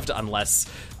halved, unless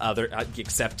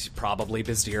except probably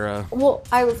Bizdira. Well,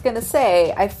 I was gonna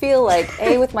say, I feel like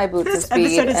with my boots is speed,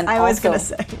 episode is and I was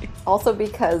also, gonna say. also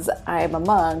because I'm a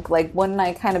monk. Like, wouldn't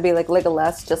I kind of be like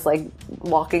Legolas, just like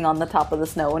walking on the top of the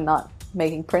snow and not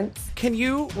making prints? Can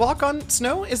you walk on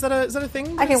snow? Is that a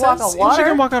thing? I can it walk says? on water. She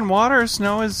can walk on water.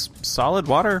 Snow is solid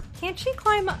water. Can't she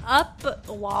climb up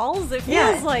walls? It feels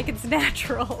Yeah. like it's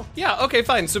natural. Yeah, okay,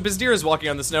 fine. So Bizdira's walking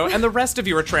on the snow, and the rest of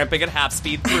you are tramping at half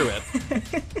speed through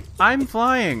it. I'm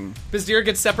flying. Bizdira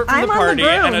gets separate from I'm the on the party,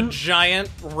 broom. and a giant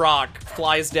rock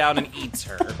flies down and eats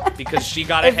her because she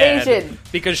got ahead. Evasion.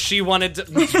 Because she wanted to.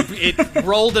 It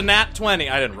rolled a nat 20.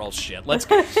 I didn't roll shit. Let's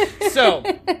go. So,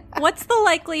 What's the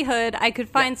likelihood I could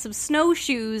find some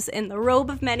snowshoes in the robe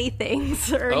of many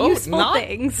things or useful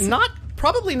things?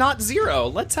 Probably not 0.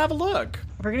 Let's have a look.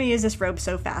 We're gonna use this robe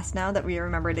so fast now that we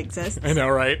remember it exists. I know,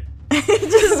 right?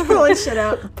 Just pulling shit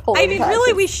out. I mean,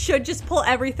 really, we should just pull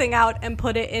everything out and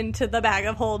put it into the bag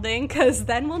of holding, because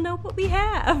then we'll know what we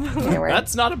have.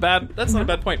 That's not a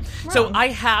bad point. So I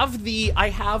have the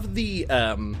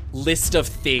list of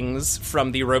things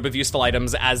from the Robe of Useful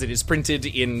Items as it is printed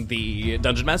in the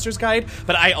Dungeon Master's Guide,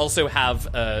 but I also have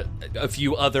a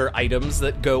few other items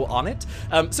that go on it.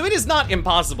 So it is not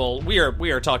impossible. We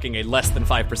are talking a less than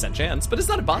 5% chance, but it's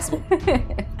not impossible.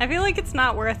 I feel like it's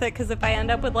not worth it, because if I end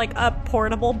up with like a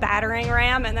portable battering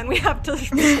ram and then we have to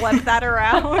schlep that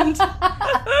around.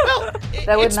 Well,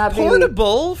 That would it's not be-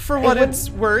 portable for what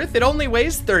it's worth. It only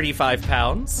weighs 35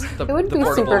 pounds. The, It would the be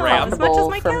portable super ram. As much as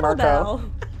my for Mirko. kettlebell.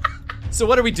 So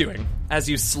what are we doing as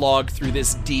you slog through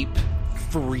this deep,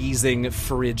 freezing,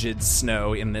 frigid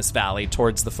snow in this valley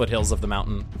towards the foothills of the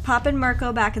mountain. Popping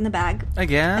Mirko back in the bag.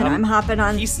 Again? And I'm hopping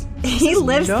on. He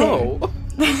lives No.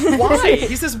 there. Why?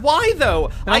 He says, why though?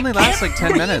 It only lasts like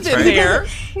 10 minutes, right? There.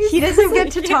 He doesn't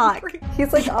get to talk.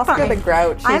 He's like Oscar the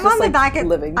Grouch. He's I'm just on the like back of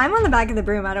living. I'm on the back of the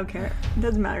broom. I don't care. It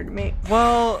doesn't matter to me.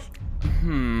 Well,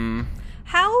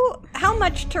 How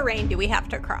much terrain do we have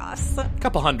to cross? A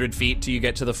couple 100 feet till you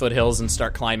get to the foothills and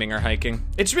start climbing or hiking.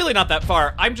 It's really not that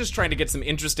far. I'm just trying to get some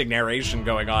interesting narration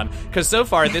going on, because so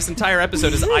far this entire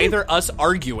episode is either us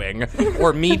arguing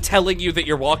or me telling you that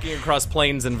you're walking across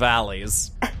plains and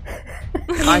valleys.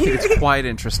 I think it's quite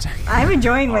interesting. I'm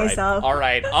enjoying myself. All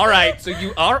right. So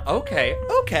you are okay.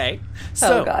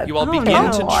 So God. you all Oh, begin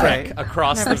no. to trek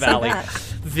across Never the said valley. that.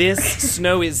 This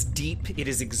snow is deep. It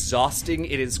is exhausting.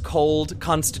 It is cold.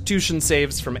 Constitution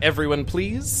saves from everyone,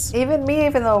 please. Even me,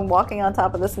 even though I'm walking on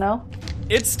top of the snow.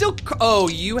 It's still. Oh,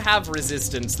 you have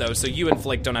resistance though, so you and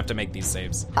Flick don't have to make these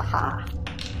saves. Haha.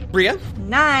 Bria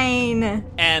 9.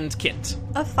 and Kit.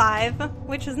 A 5,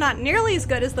 which is not nearly as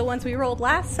good as the ones we rolled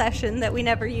last session that we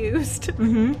never used. A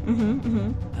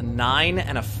 9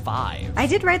 and a 5. I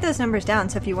did write those numbers down,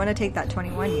 so if you want to take that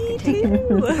 21, you can take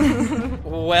it.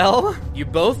 Well, you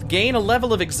both gain a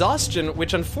level of exhaustion,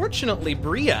 which unfortunately,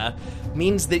 Bria,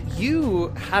 means that you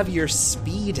have your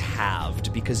speed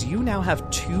halved because you now have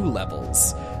 2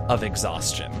 levels of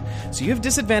exhaustion. So you have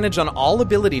disadvantage on all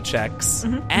ability checks,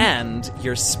 and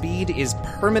your speed is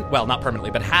not permanently,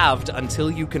 but halved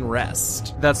until you can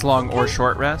rest. That's long or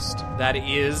short rest? That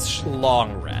is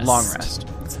long rest. Long rest.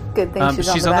 Good thing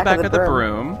She's on the back of the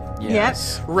broom.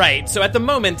 Yes. Right, so at the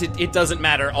moment it doesn't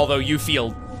matter, although you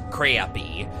feel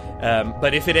crappy.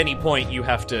 But if at any point you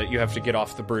have to get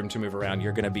off the broom to move around,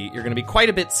 you're gonna be quite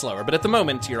a bit slower. But at the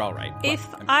moment, you're all right. If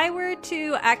I were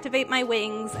to activate my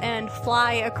wings and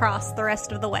fly across the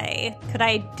rest of the way, could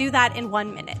I do that in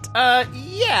 1 minute?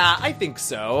 Yeah, I think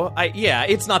so.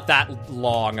 It's not that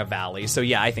long a valley, so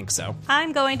yeah, I think so.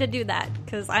 I'm going to do that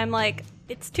because I'm like,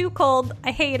 it's too cold.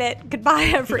 I hate it.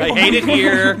 Goodbye, everyone. I hate it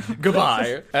here.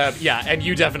 Goodbye. And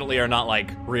you definitely are not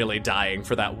like really dying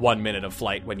for that 1 minute of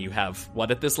flight when you have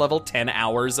what at this level 10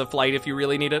 hours of flight if you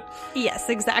really need it. Yes,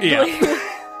 exactly.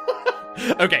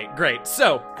 Yeah. Okay, great.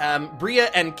 So, Bria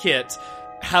and Kit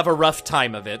have a rough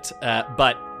time of it,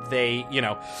 but they,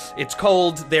 it's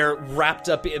cold. They're wrapped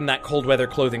up in that cold weather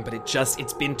clothing, but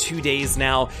it's been 2 days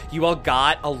now. You all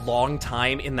got a long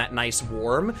time in that nice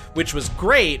warm, which was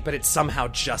great, but it somehow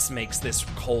just makes this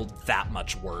cold that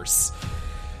much worse.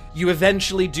 You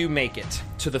eventually do make it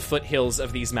to the foothills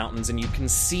of these mountains, and you can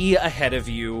see ahead of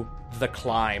you the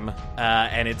climb,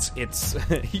 and it's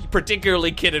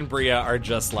particularly Kit and Bria are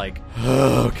just like,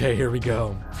 oh, okay, here we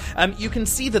go. You can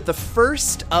see that the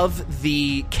first of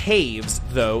the caves,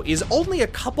 though, is only a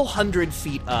couple 100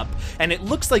 feet up, and it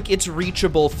looks like it's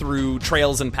reachable through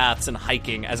trails and paths and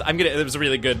hiking. It was a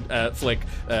really good Flick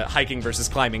hiking versus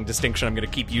climbing distinction. I'm gonna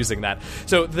keep using that.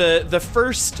 So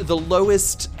the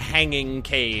lowest hanging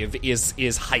cave is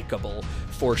hikeable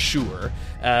for sure.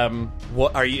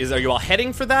 Are you all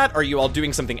heading for that? Are you all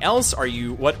doing something else?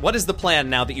 What is the plan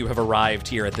now that you have arrived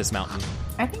here at this mountain?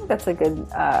 I think that's a good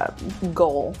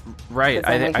goal. Right.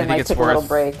 Then we can, I think it's take worth a little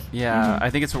break. Yeah, I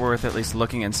think it's worth at least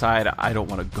looking inside. I don't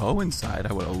want to go inside.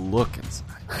 I want to look inside.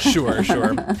 Sure.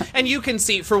 And you can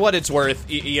see, for what it's worth,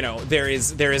 there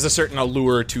is a certain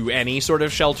allure to any sort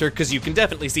of shelter, because you can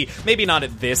definitely see, maybe not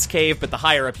at this cave, but the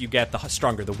higher up you get, the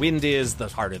stronger the wind is, the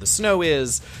harder the snow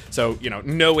is. So,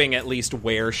 knowing at least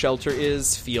where shelter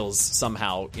is feels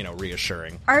somehow,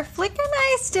 reassuring. Are Flick and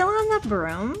I still on the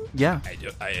broom? Yeah.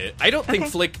 I don't think Okay.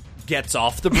 Flick gets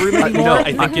off the broom anymore.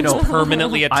 I think it's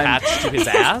permanently attached to his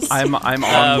ass. I'm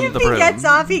on If the he broom. gets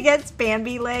off, he gets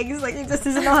Bambi legs. Like, he just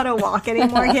doesn't know how to walk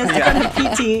anymore. He has to go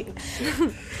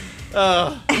to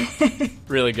PT.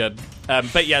 Really good.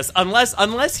 But yes,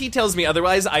 unless he tells me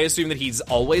otherwise, I assume that he's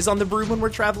always on the broom when we're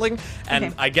traveling. And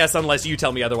Okay. I guess unless you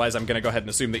tell me otherwise, I'm going to go ahead and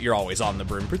assume that you're always on the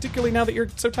broom, particularly now that you're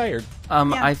so tired.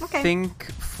 I okay.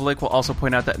 think Flick will also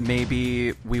point out that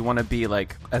maybe we want to be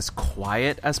like as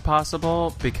quiet as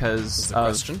possible because the of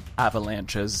question.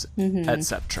 avalanches,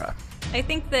 etc. I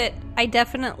think that I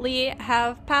definitely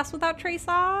have Pass Without Trace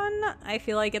on. I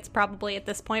feel like it's probably at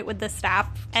this point with the staff,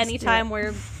 anytime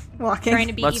we're Walking. trying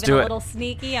to be Let's even do a it. little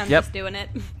sneaky, I'm Yep. just doing it.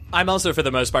 I'm also, for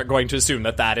the most part, going to assume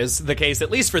that is the case,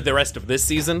 at least for the rest of this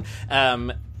season.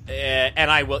 And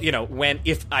I will,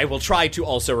 I will try to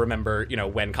also remember,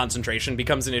 when concentration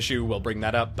becomes an issue, we'll bring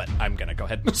that up. But I'm gonna go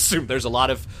ahead and assume there's a lot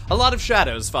of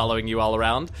shadows following you all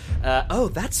around.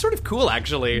 That's sort of cool,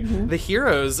 actually. Mm-hmm. The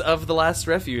heroes of the Last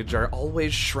Refuge are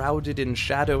always shrouded in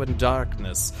shadow and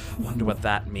darkness. Wonder what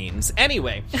that means.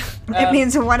 Anyway, it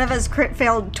means one of us crit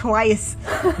failed twice.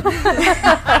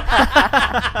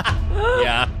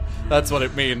 Yeah. That's what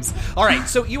it means. All right,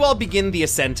 so you all begin the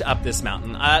ascent up this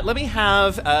mountain. Let me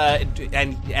have,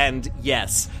 and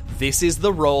yes, this is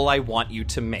the roll I want you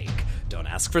to make. Don't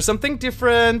ask for something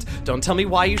different. Don't tell me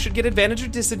why you should get advantage or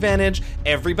disadvantage.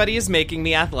 Everybody is making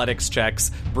the athletics checks.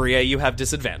 Bria, you have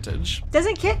disadvantage.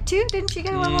 Doesn't Kit too? Didn't she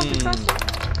get a level up success?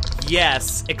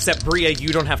 Yes, except Bria, you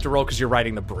don't have to roll because you're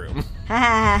riding the broom.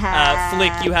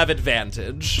 Flick, you have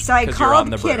advantage. So I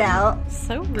called Kit out.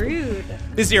 So rude.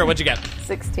 Bizira, what'd you get?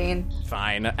 16.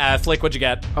 Fine. Flick, what'd you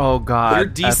get? Oh, God. Your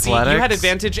DC, athletics? you had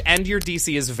advantage, and your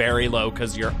DC is very low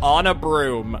because you're on a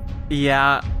broom.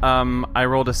 Yeah, I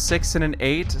rolled a 6 and an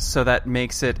 8, so that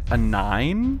makes it a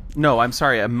 9? No, I'm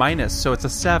sorry, a minus, so it's a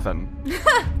 7.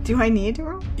 Do I need to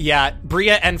roll? Yeah,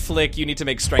 Bria and Flick, you need to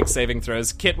make strength saving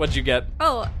throws. Kit, what'd you get?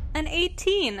 Oh, an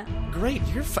 18. Great,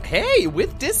 you're hey,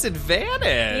 with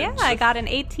disadvantage. Yeah, I got an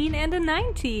 18 and a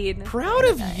 19. Proud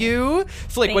of you.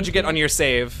 Flick, what'd you get on your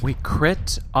save? We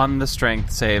crit on the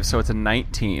strength save, so it's a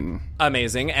 19.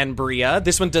 Amazing. And Bria,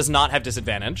 this one does not have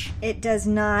disadvantage. It does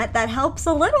not. That helps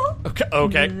a little.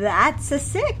 Okay. That's a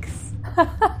 6.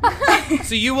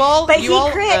 So you all... But you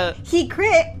he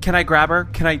crit. Can I grab her?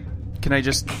 Can I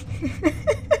just...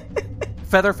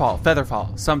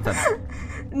 Featherfall, something.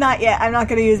 Not yet. I'm not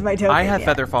going to use my token I had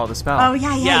yet. Featherfall to spell. Oh,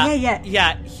 yeah.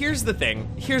 Yeah, here's the thing.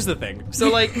 So,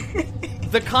 like,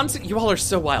 you all are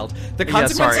so wild. The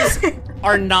consequences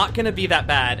are not going to be that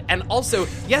bad. And also,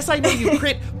 yes, I know you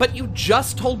crit, but you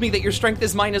just told me that your strength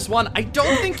is -1. I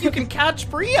don't think you can catch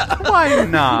Bria. Why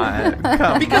not?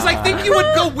 Come because on. I think you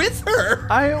would go with her.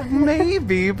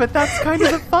 Maybe, but that's kind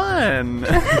of the fun.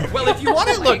 Well, if you want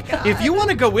to if you want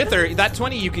to go with her, that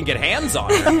 20 you can get hands on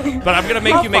her. But I'm going to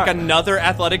make you make another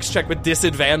athletics check with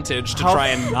disadvantage to try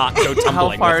and not go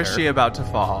tumbling. How far with is her. she about to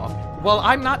fall? Well,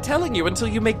 I'm not telling you until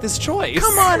you make this choice.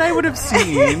 Come on, I would have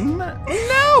seen.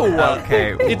 No.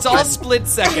 Okay. It's all split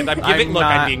second. I'm being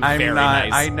very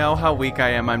nice. I know how weak I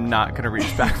am. I'm not going to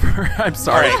reach back for her. I'm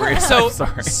sorry. All right. I'm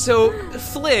sorry. So,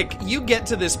 Flick, you get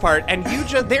to this part, and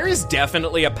there is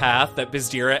definitely a path that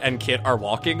Bizdira and Kit are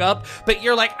walking up, but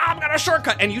you're like, I'm going to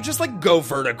shortcut, and you just, like, go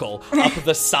vertical up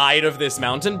the side of this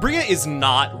mountain. Bria is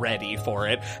not ready for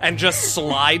it, and just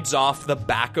slides off the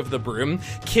back of the broom.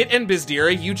 Kit and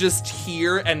Bizdira, you just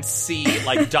hear and see,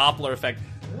 like, Doppler effect.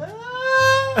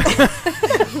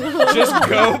 Just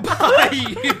go by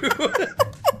you.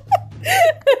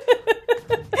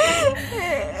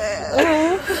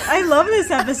 I love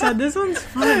this episode. This one's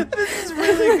fun. This is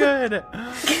really good.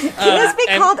 Can this be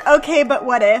called Okay, But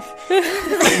What If?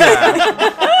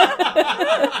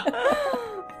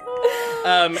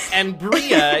 And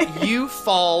Bria, you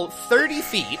fall 30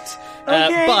 feet,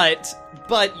 Okay. but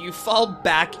you fall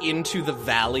back into the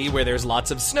valley where there's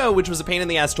lots of snow, which was a pain in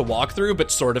the ass to walk through, but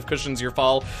sort of cushions your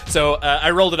fall. So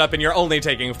I rolled it up, and you're only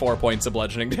taking 4 points of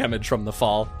bludgeoning damage from the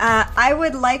fall. I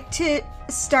would like to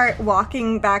start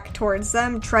walking back towards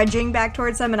them, trudging back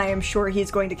towards them, and I am sure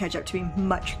he's going to catch up to me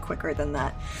much quicker than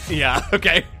that. Yeah,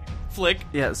 okay. Flick.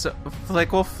 Yeah, so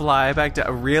Flick will fly back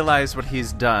down, realize what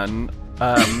he's done.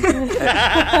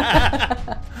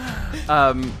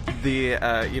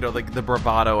 The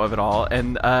bravado of it all,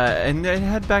 and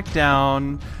head back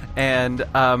down and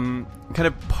kind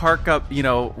of park up,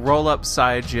 roll up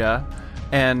beside you,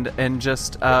 and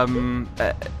just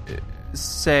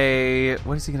say,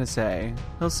 what is he gonna say?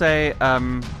 He'll say,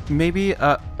 maybe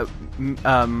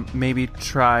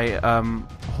try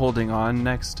holding on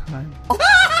next time.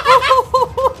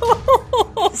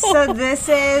 So this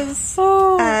is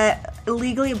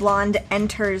Legally Blonde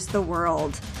enters the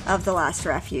world of The Last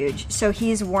Refuge. So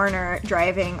he's Warner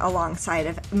driving alongside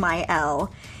of my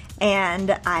L,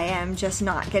 and I am just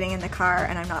not getting in the car,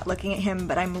 and I'm not looking at him,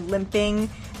 but I'm limping,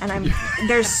 and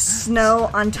there's snow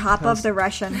on top of the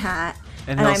Russian hat,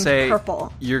 and he'll I'm say,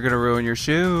 purple. You're gonna ruin your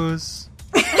shoes.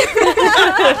 I'm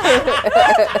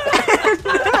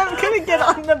gonna get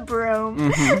on the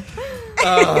broom.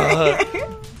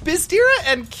 Bizdira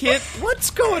and Kit, what's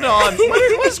going on?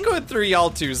 What's going through y'all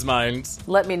two's minds?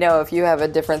 Let me know if you have a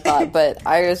different thought, but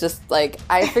I was just like,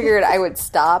 I figured I would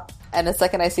stop, and the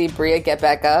second I see Bria get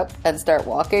back up and start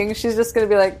walking, she's just going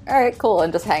to be like, all right, cool,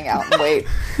 and just hang out and wait.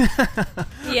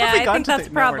 Yeah, I think that's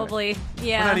probably...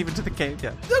 We're not even to the cave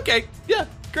yet. Okay, yeah.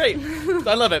 Great.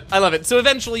 I love it. So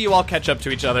eventually you all catch up to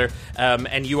each other,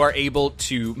 and you are able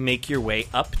to make your way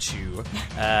up to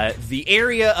the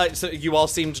area. So you all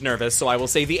seemed nervous, so I will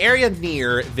say the area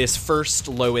near this first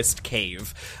lowest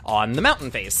cave on the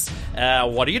mountain face.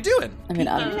 What are you doing? I mean,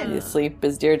 obviously,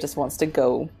 Bizdir just wants to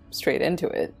go straight into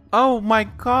it. Oh my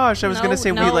gosh! I was gonna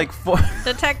say we like.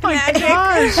 Detect Oh my magic.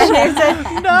 gosh.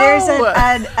 There's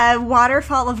a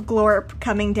waterfall of glorp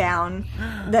coming down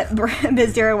that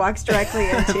Bizdira walks directly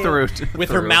into. With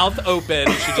her mouth open,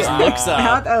 she just looks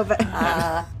up. Mouth open.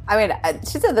 I mean,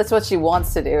 she said that's what she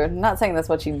wants to do. I'm not saying that's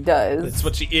what she does. That's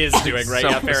what she is doing, right?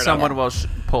 Yeah, fair someone enough. will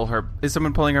pull her. Is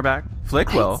someone pulling her back?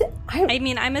 Flick will. I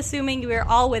mean, I'm assuming we're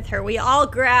all with her. We all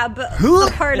grab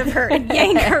the part of her and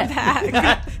yank her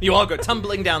back. You all go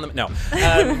tumbling down the... No.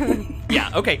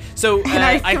 Yeah, okay. So And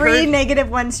our I three heard...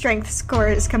 -1 strength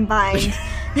scores combined.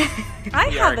 I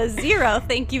have a 0.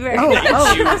 Thank you very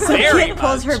much. So Very Kit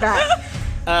pulls her back.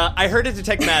 I heard a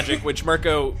detect magic, which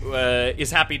Mirko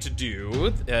is happy to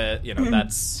do.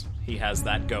 That's... He has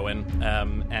that going,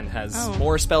 and has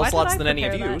more spell Why did slots I than any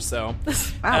of prepare you, that? so...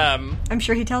 Wow. I'm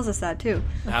sure he tells us that too.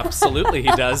 Absolutely,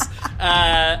 he does.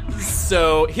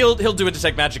 So he'll do a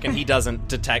detect magic, and he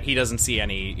doesn't see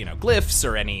any glyphs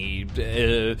or any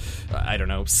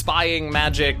spying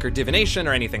magic or divination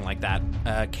or anything like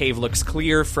that. Cave looks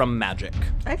clear from magic.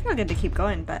 I feel good to keep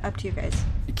going, but up to you guys.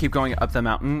 Keep going up the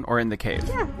mountain or in the cave.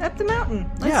 Yeah, up the mountain.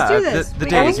 Let's do this. The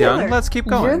We day got is young. healer. Let's keep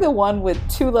going. You're the one with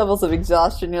 2 levels of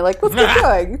exhaustion. You're like, let's keep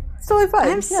going. It's totally fine.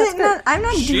 I'm sitting on. I'm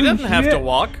not She doing doesn't have to shit.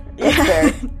 walk. That's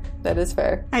fair. That is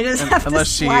fair. I just have to unless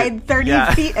she- slide 30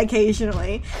 yeah. feet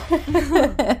occasionally.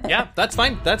 Yeah, that's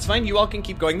fine. That's fine. You all can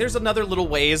keep going. There's another little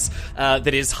ways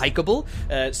that is hikeable,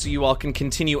 so you all can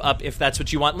continue up if that's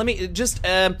what you want. Let me just,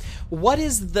 what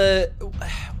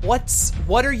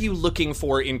are you looking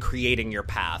for in creating your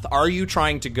path? Are you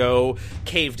trying to go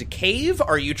cave to cave?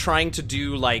 Are you trying to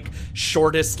do like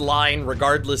shortest line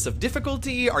regardless of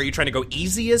difficulty? Are you trying to go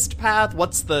easiest path?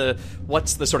 What's the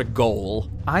sort of goal?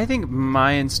 I think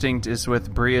my instinct is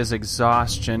with Bria's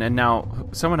exhaustion, and now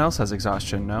someone else has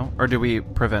exhaustion, no? Or do we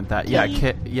prevent that?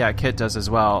 Kit does as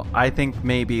well. I think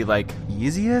maybe like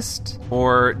easiest,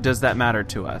 or does that matter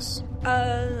to us?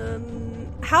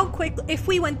 How quick? If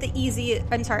we went the easiest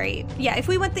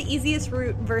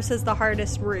route versus the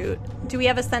hardest route, do we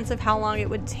have a sense of how long it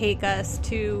would take us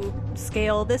to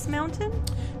scale this mountain?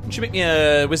 You should make me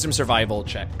a wisdom survival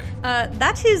check.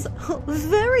 That is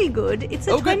very good. It's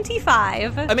a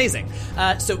 25. Amazing.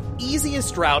 So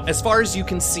easiest route, as far as you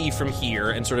can see from here,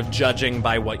 and sort of judging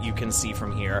by what you can see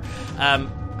from here,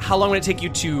 how long would it take you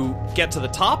to get to the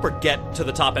top, or get to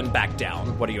the top and back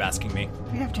down? What are you asking me?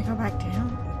 We have to go back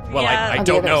down. Well, Yeah. I On the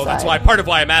don't other know. That's side. part of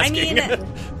why I'm I asking. mean,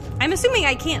 I'm assuming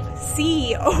I can't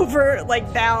see over,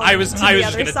 like, down. I was to just the going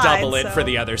other to side, double it so- for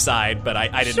the other side, but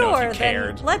I didn't know Sure, if you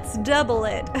cared. then let's double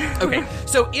it. Okay,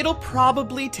 so it'll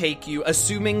probably take you,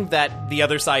 assuming that the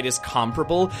other side is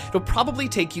comparable, it'll probably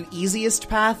take you easiest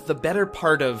path the better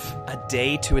part of a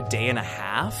day to a day and a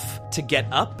half to get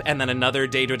up, and then another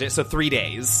day to a day, so 3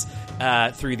 days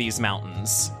through these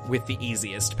mountains with the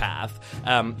easiest path.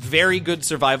 Very good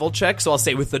survival check, so I'll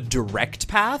say with the direct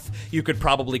path, you could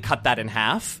probably cut that in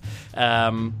half.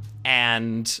 Going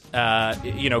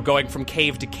from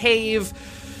cave to cave,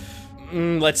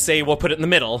 let's say we'll put it in the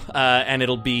middle, and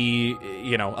it'll be,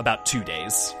 about 2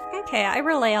 days. Okay, I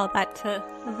relay all that to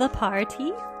the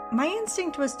party. My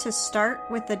instinct was to start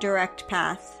with the direct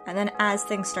path, and then as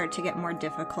things start to get more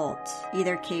difficult,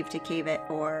 either cave to cave it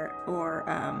or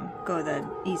go the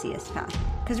easiest path.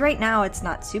 Because right now it's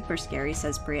not super scary,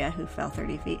 says Bria, who fell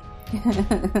 30 feet.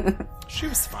 She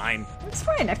was fine. It's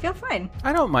fine. I feel fine.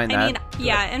 I don't mind that. I mean,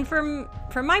 yeah, and from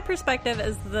my perspective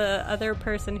as the other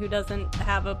person who doesn't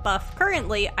have a buff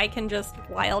currently, I can just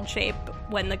wild shape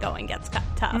when the going gets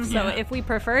tough. So if we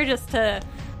prefer just to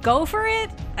go for it,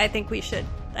 I think we should.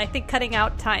 I think cutting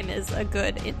out time is a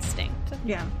good instinct.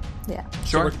 Yeah. Yeah.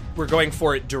 Sure. So we're going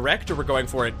for it direct, or we're going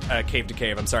for it cave to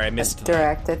cave? I'm sorry, I missed that.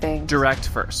 Direct, I think. Direct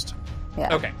first.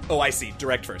 Yeah. Okay. Oh, I see.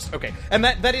 Direct first. Okay. And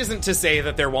that isn't to say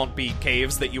that there won't be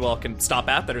caves that you all can stop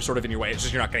at that are sort of in your way. It's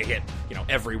just you're not going to hit,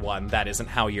 everyone. That isn't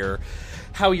how you're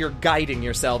guiding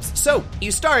yourselves. So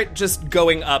you start just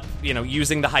going up,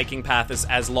 using the hiking path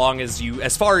as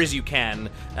far as you can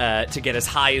to get as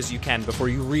high as you can before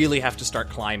you really have to start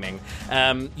climbing.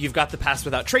 You've got the pass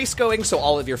without trace going, so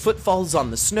all of your footfalls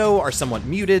on the snow are somewhat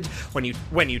muted.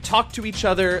 When you talk to each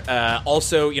other,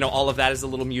 also, all of that is a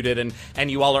little muted,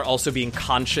 and you all are also being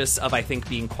conscious of, I think,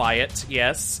 being quiet.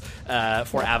 Yes,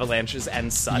 for avalanches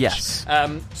and such. Yes.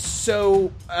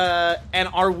 So, and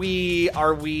are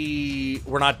we,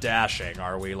 we're not dashing,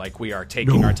 are we? Like, we are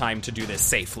taking our time to do this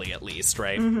safely, at least,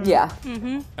 right? Yeah.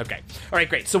 Okay. All right,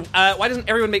 great. So, why doesn't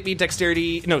everyone make me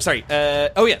dexterity,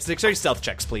 dexterity stealth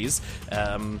checks, please.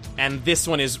 And this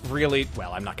one is really,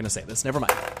 well, I'm not going to say this. Never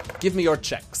mind. Give me your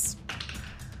checks.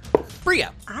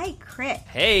 Bria. I crit.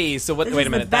 Hey, so what, This wait is a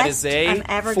the minute, that best is a I'm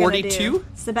ever gonna 42? do.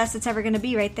 It's the best it's ever going to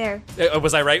be right there.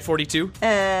 Was I right, 42?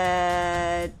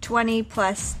 20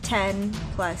 plus 10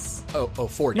 plus... Oh,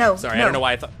 40. No, Sorry, no. I don't know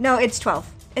why I thought... No, it's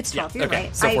 12. It's 12, you're okay,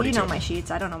 right. so You 42. know my sheets.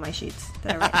 I don't know my sheets.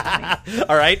 That are right for me.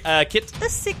 All right, Kit. A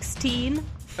 16.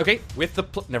 Okay, with the...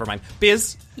 never mind.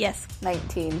 Biz. Yes.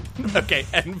 19. Okay,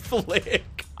 and Flick.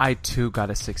 I too got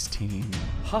a 16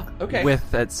 Huh, okay.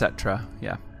 with etc.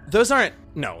 Yeah. Those aren't...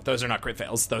 No, those are not crit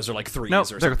fails. Those are like threes No, or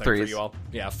they're something for threes. you all.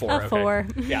 Yeah, 4. A okay. 4.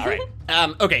 Yeah, all right.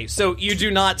 Okay, so you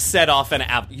do not set off an...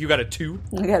 you got a 2?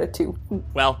 I got a 2.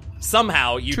 Well,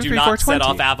 somehow you 2, do 3, not 4, set 20.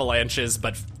 off avalanches,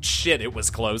 but shit, it was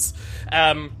close.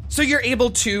 So you're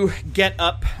able to get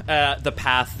up the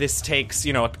path. This takes,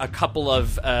 a couple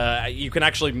of,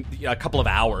 a couple of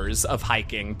hours of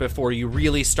hiking before you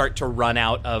really start to run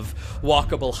out of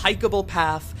walkable, hikeable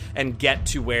path and get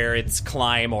to where it's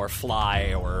climb or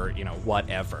fly or,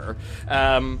 whatever.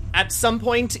 At some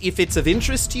point, if it's of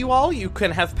interest to you all, you can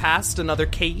have passed another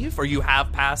cave, or you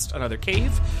have passed another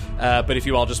cave. But if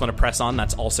you all just want to press on,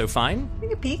 that's also fine. You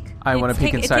can peek. I want to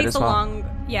peek inside it takes as well.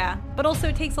 but also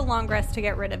it takes a long rest to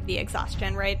get rid of the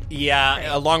exhaustion, right?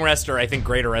 Yeah, a long rest or I think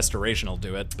greater restoration will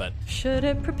do it, but Should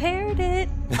have prepared it.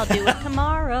 I'll do it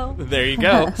tomorrow. there you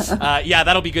go. Yeah,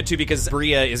 that'll be good too because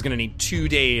Bria is going to need 2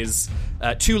 days,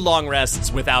 2 long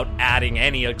rests without adding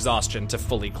any exhaustion to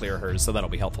fully clear hers, so that'll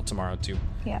be helpful tomorrow too.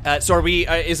 Yeah. So are we,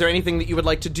 is there anything that you would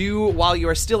like to do while you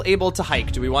are still able to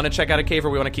hike? Do we want to check out a cave or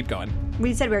we want to keep going?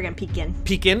 We said we were going to peek in.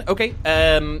 Peek in, okay.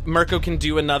 Mirko can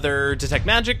do another detect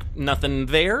magic. Nothing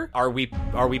there. Are we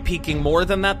peeking more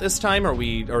than that this time, or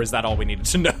is that all we needed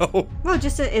to know? Well,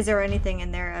 is there anything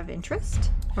in there of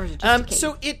interest? Or is it just a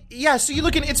cave? So you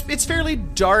look in, it's fairly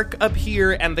dark up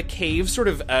here, and the cave sort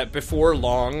of, before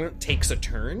long, takes a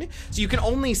turn. So you can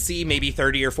only see maybe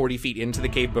 30 or 40 feet into the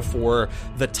cave before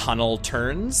the tunnel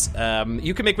turns.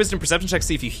 You can make wisdom perception checks,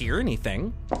 see if you hear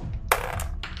anything.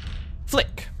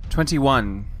 Flick.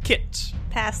 21. Kit.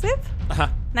 Passive?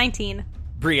 19.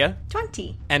 Bria.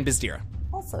 20. And Bizdira.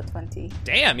 Also 20.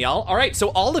 Damn, y'all. All right, so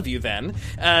all of you then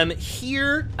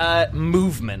hear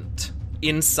movement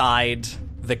inside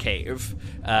the cave,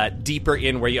 deeper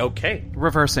in where you... Okay.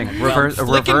 Reversing. Flick and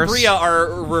Reverse. Bria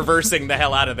are reversing the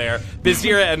hell out of there.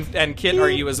 Bizdira and Kit, are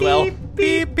you as well?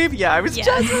 Beep, beep. Yeah, I was just...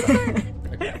 Okay.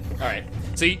 All right.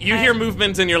 So you hear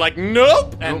movement and you're like,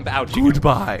 nope, and out you go.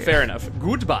 Goodbye. Fair enough.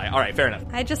 Goodbye. All right, fair enough.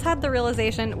 I just had the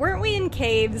realization, weren't we in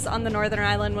caves on the Northern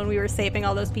Island when we were saving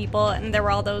all those people and there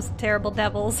were all those terrible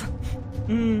devils?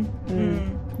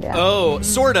 Yeah. Oh,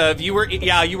 sort of. You were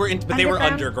in, but they were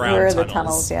Underground? underground Where are the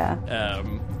tunnels. tunnels, yeah.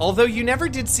 Although you never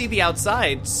did see the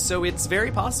outside, so it's very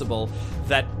possible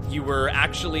that you were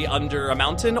actually under a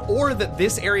mountain, or that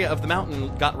this area of the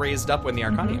mountain got raised up when the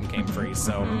Arcanium came free.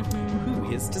 So, who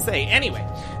is to say? Anyway,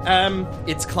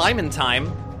 it's climbing time.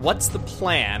 What's the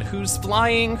plan? Who's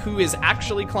flying? Who is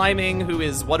actually climbing?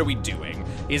 What are we doing?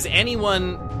 Is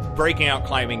anyone breaking out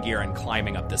climbing gear and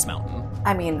climbing up this mountain?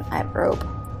 I mean, I have rope.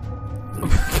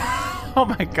 Oh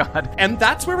my god. And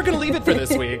that's where we're going to leave it for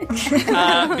this week.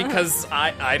 Because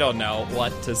I don't know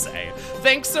what to say.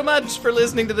 Thanks so much for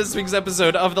listening to this week's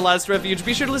episode of The Last Refuge.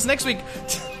 Be sure to listen next week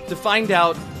to find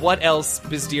out what else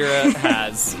Bizdira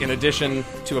has, in addition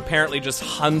to apparently just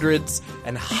hundreds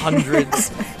and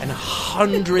hundreds and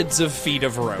hundreds of feet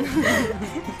of rope.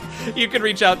 You can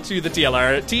reach out to the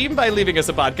TLR team by leaving us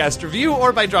a podcast review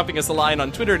or by dropping us a line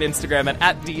on Twitter and Instagram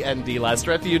at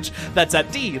 @DNDLastRefuge. That's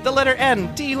at D, the letter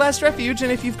N, D Last Refuge.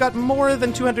 And if you've got more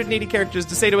than 280 characters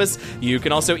to say to us, you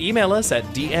can also email us at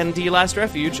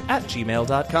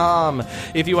dndlastrefuge@gmail.com.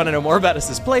 If you want to know more about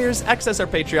us as players, access our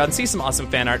Patreon, see some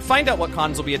awesome fan art, find out what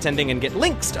cons we'll be attending, and get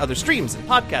links to other streams and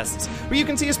podcasts where you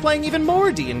can see us playing even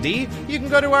more D&D, you can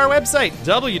go to our website,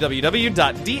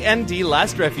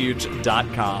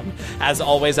 www.dndlastrefuge.com. As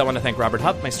always, I want to thank Robert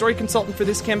Hupp, my story consultant for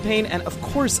this campaign, and of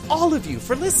course, all of you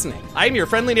for listening. I'm your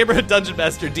friendly neighborhood dungeon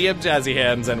master, DM Jazzy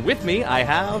Hands, and with me, I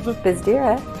have...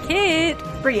 Bizdira. Kit!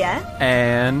 Bria.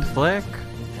 And Flick.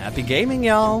 Happy gaming,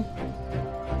 y'all!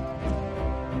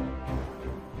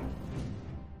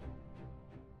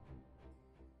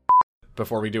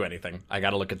 before we do anything. I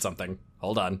gotta look at something.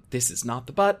 Hold on. This is not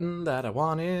the button that I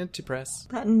wanted to press.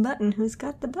 Button, who's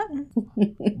got the button?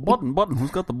 Button, who's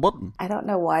got the button? I don't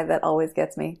know why that always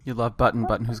gets me. You love button,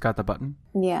 who's got the button?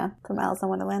 Yeah, from Alice in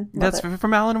Wonderland. That's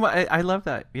from Alan. I love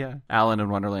that. Yeah, Alan in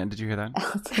Wonderland. Did you hear that?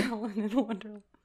 Alan in Wonderland.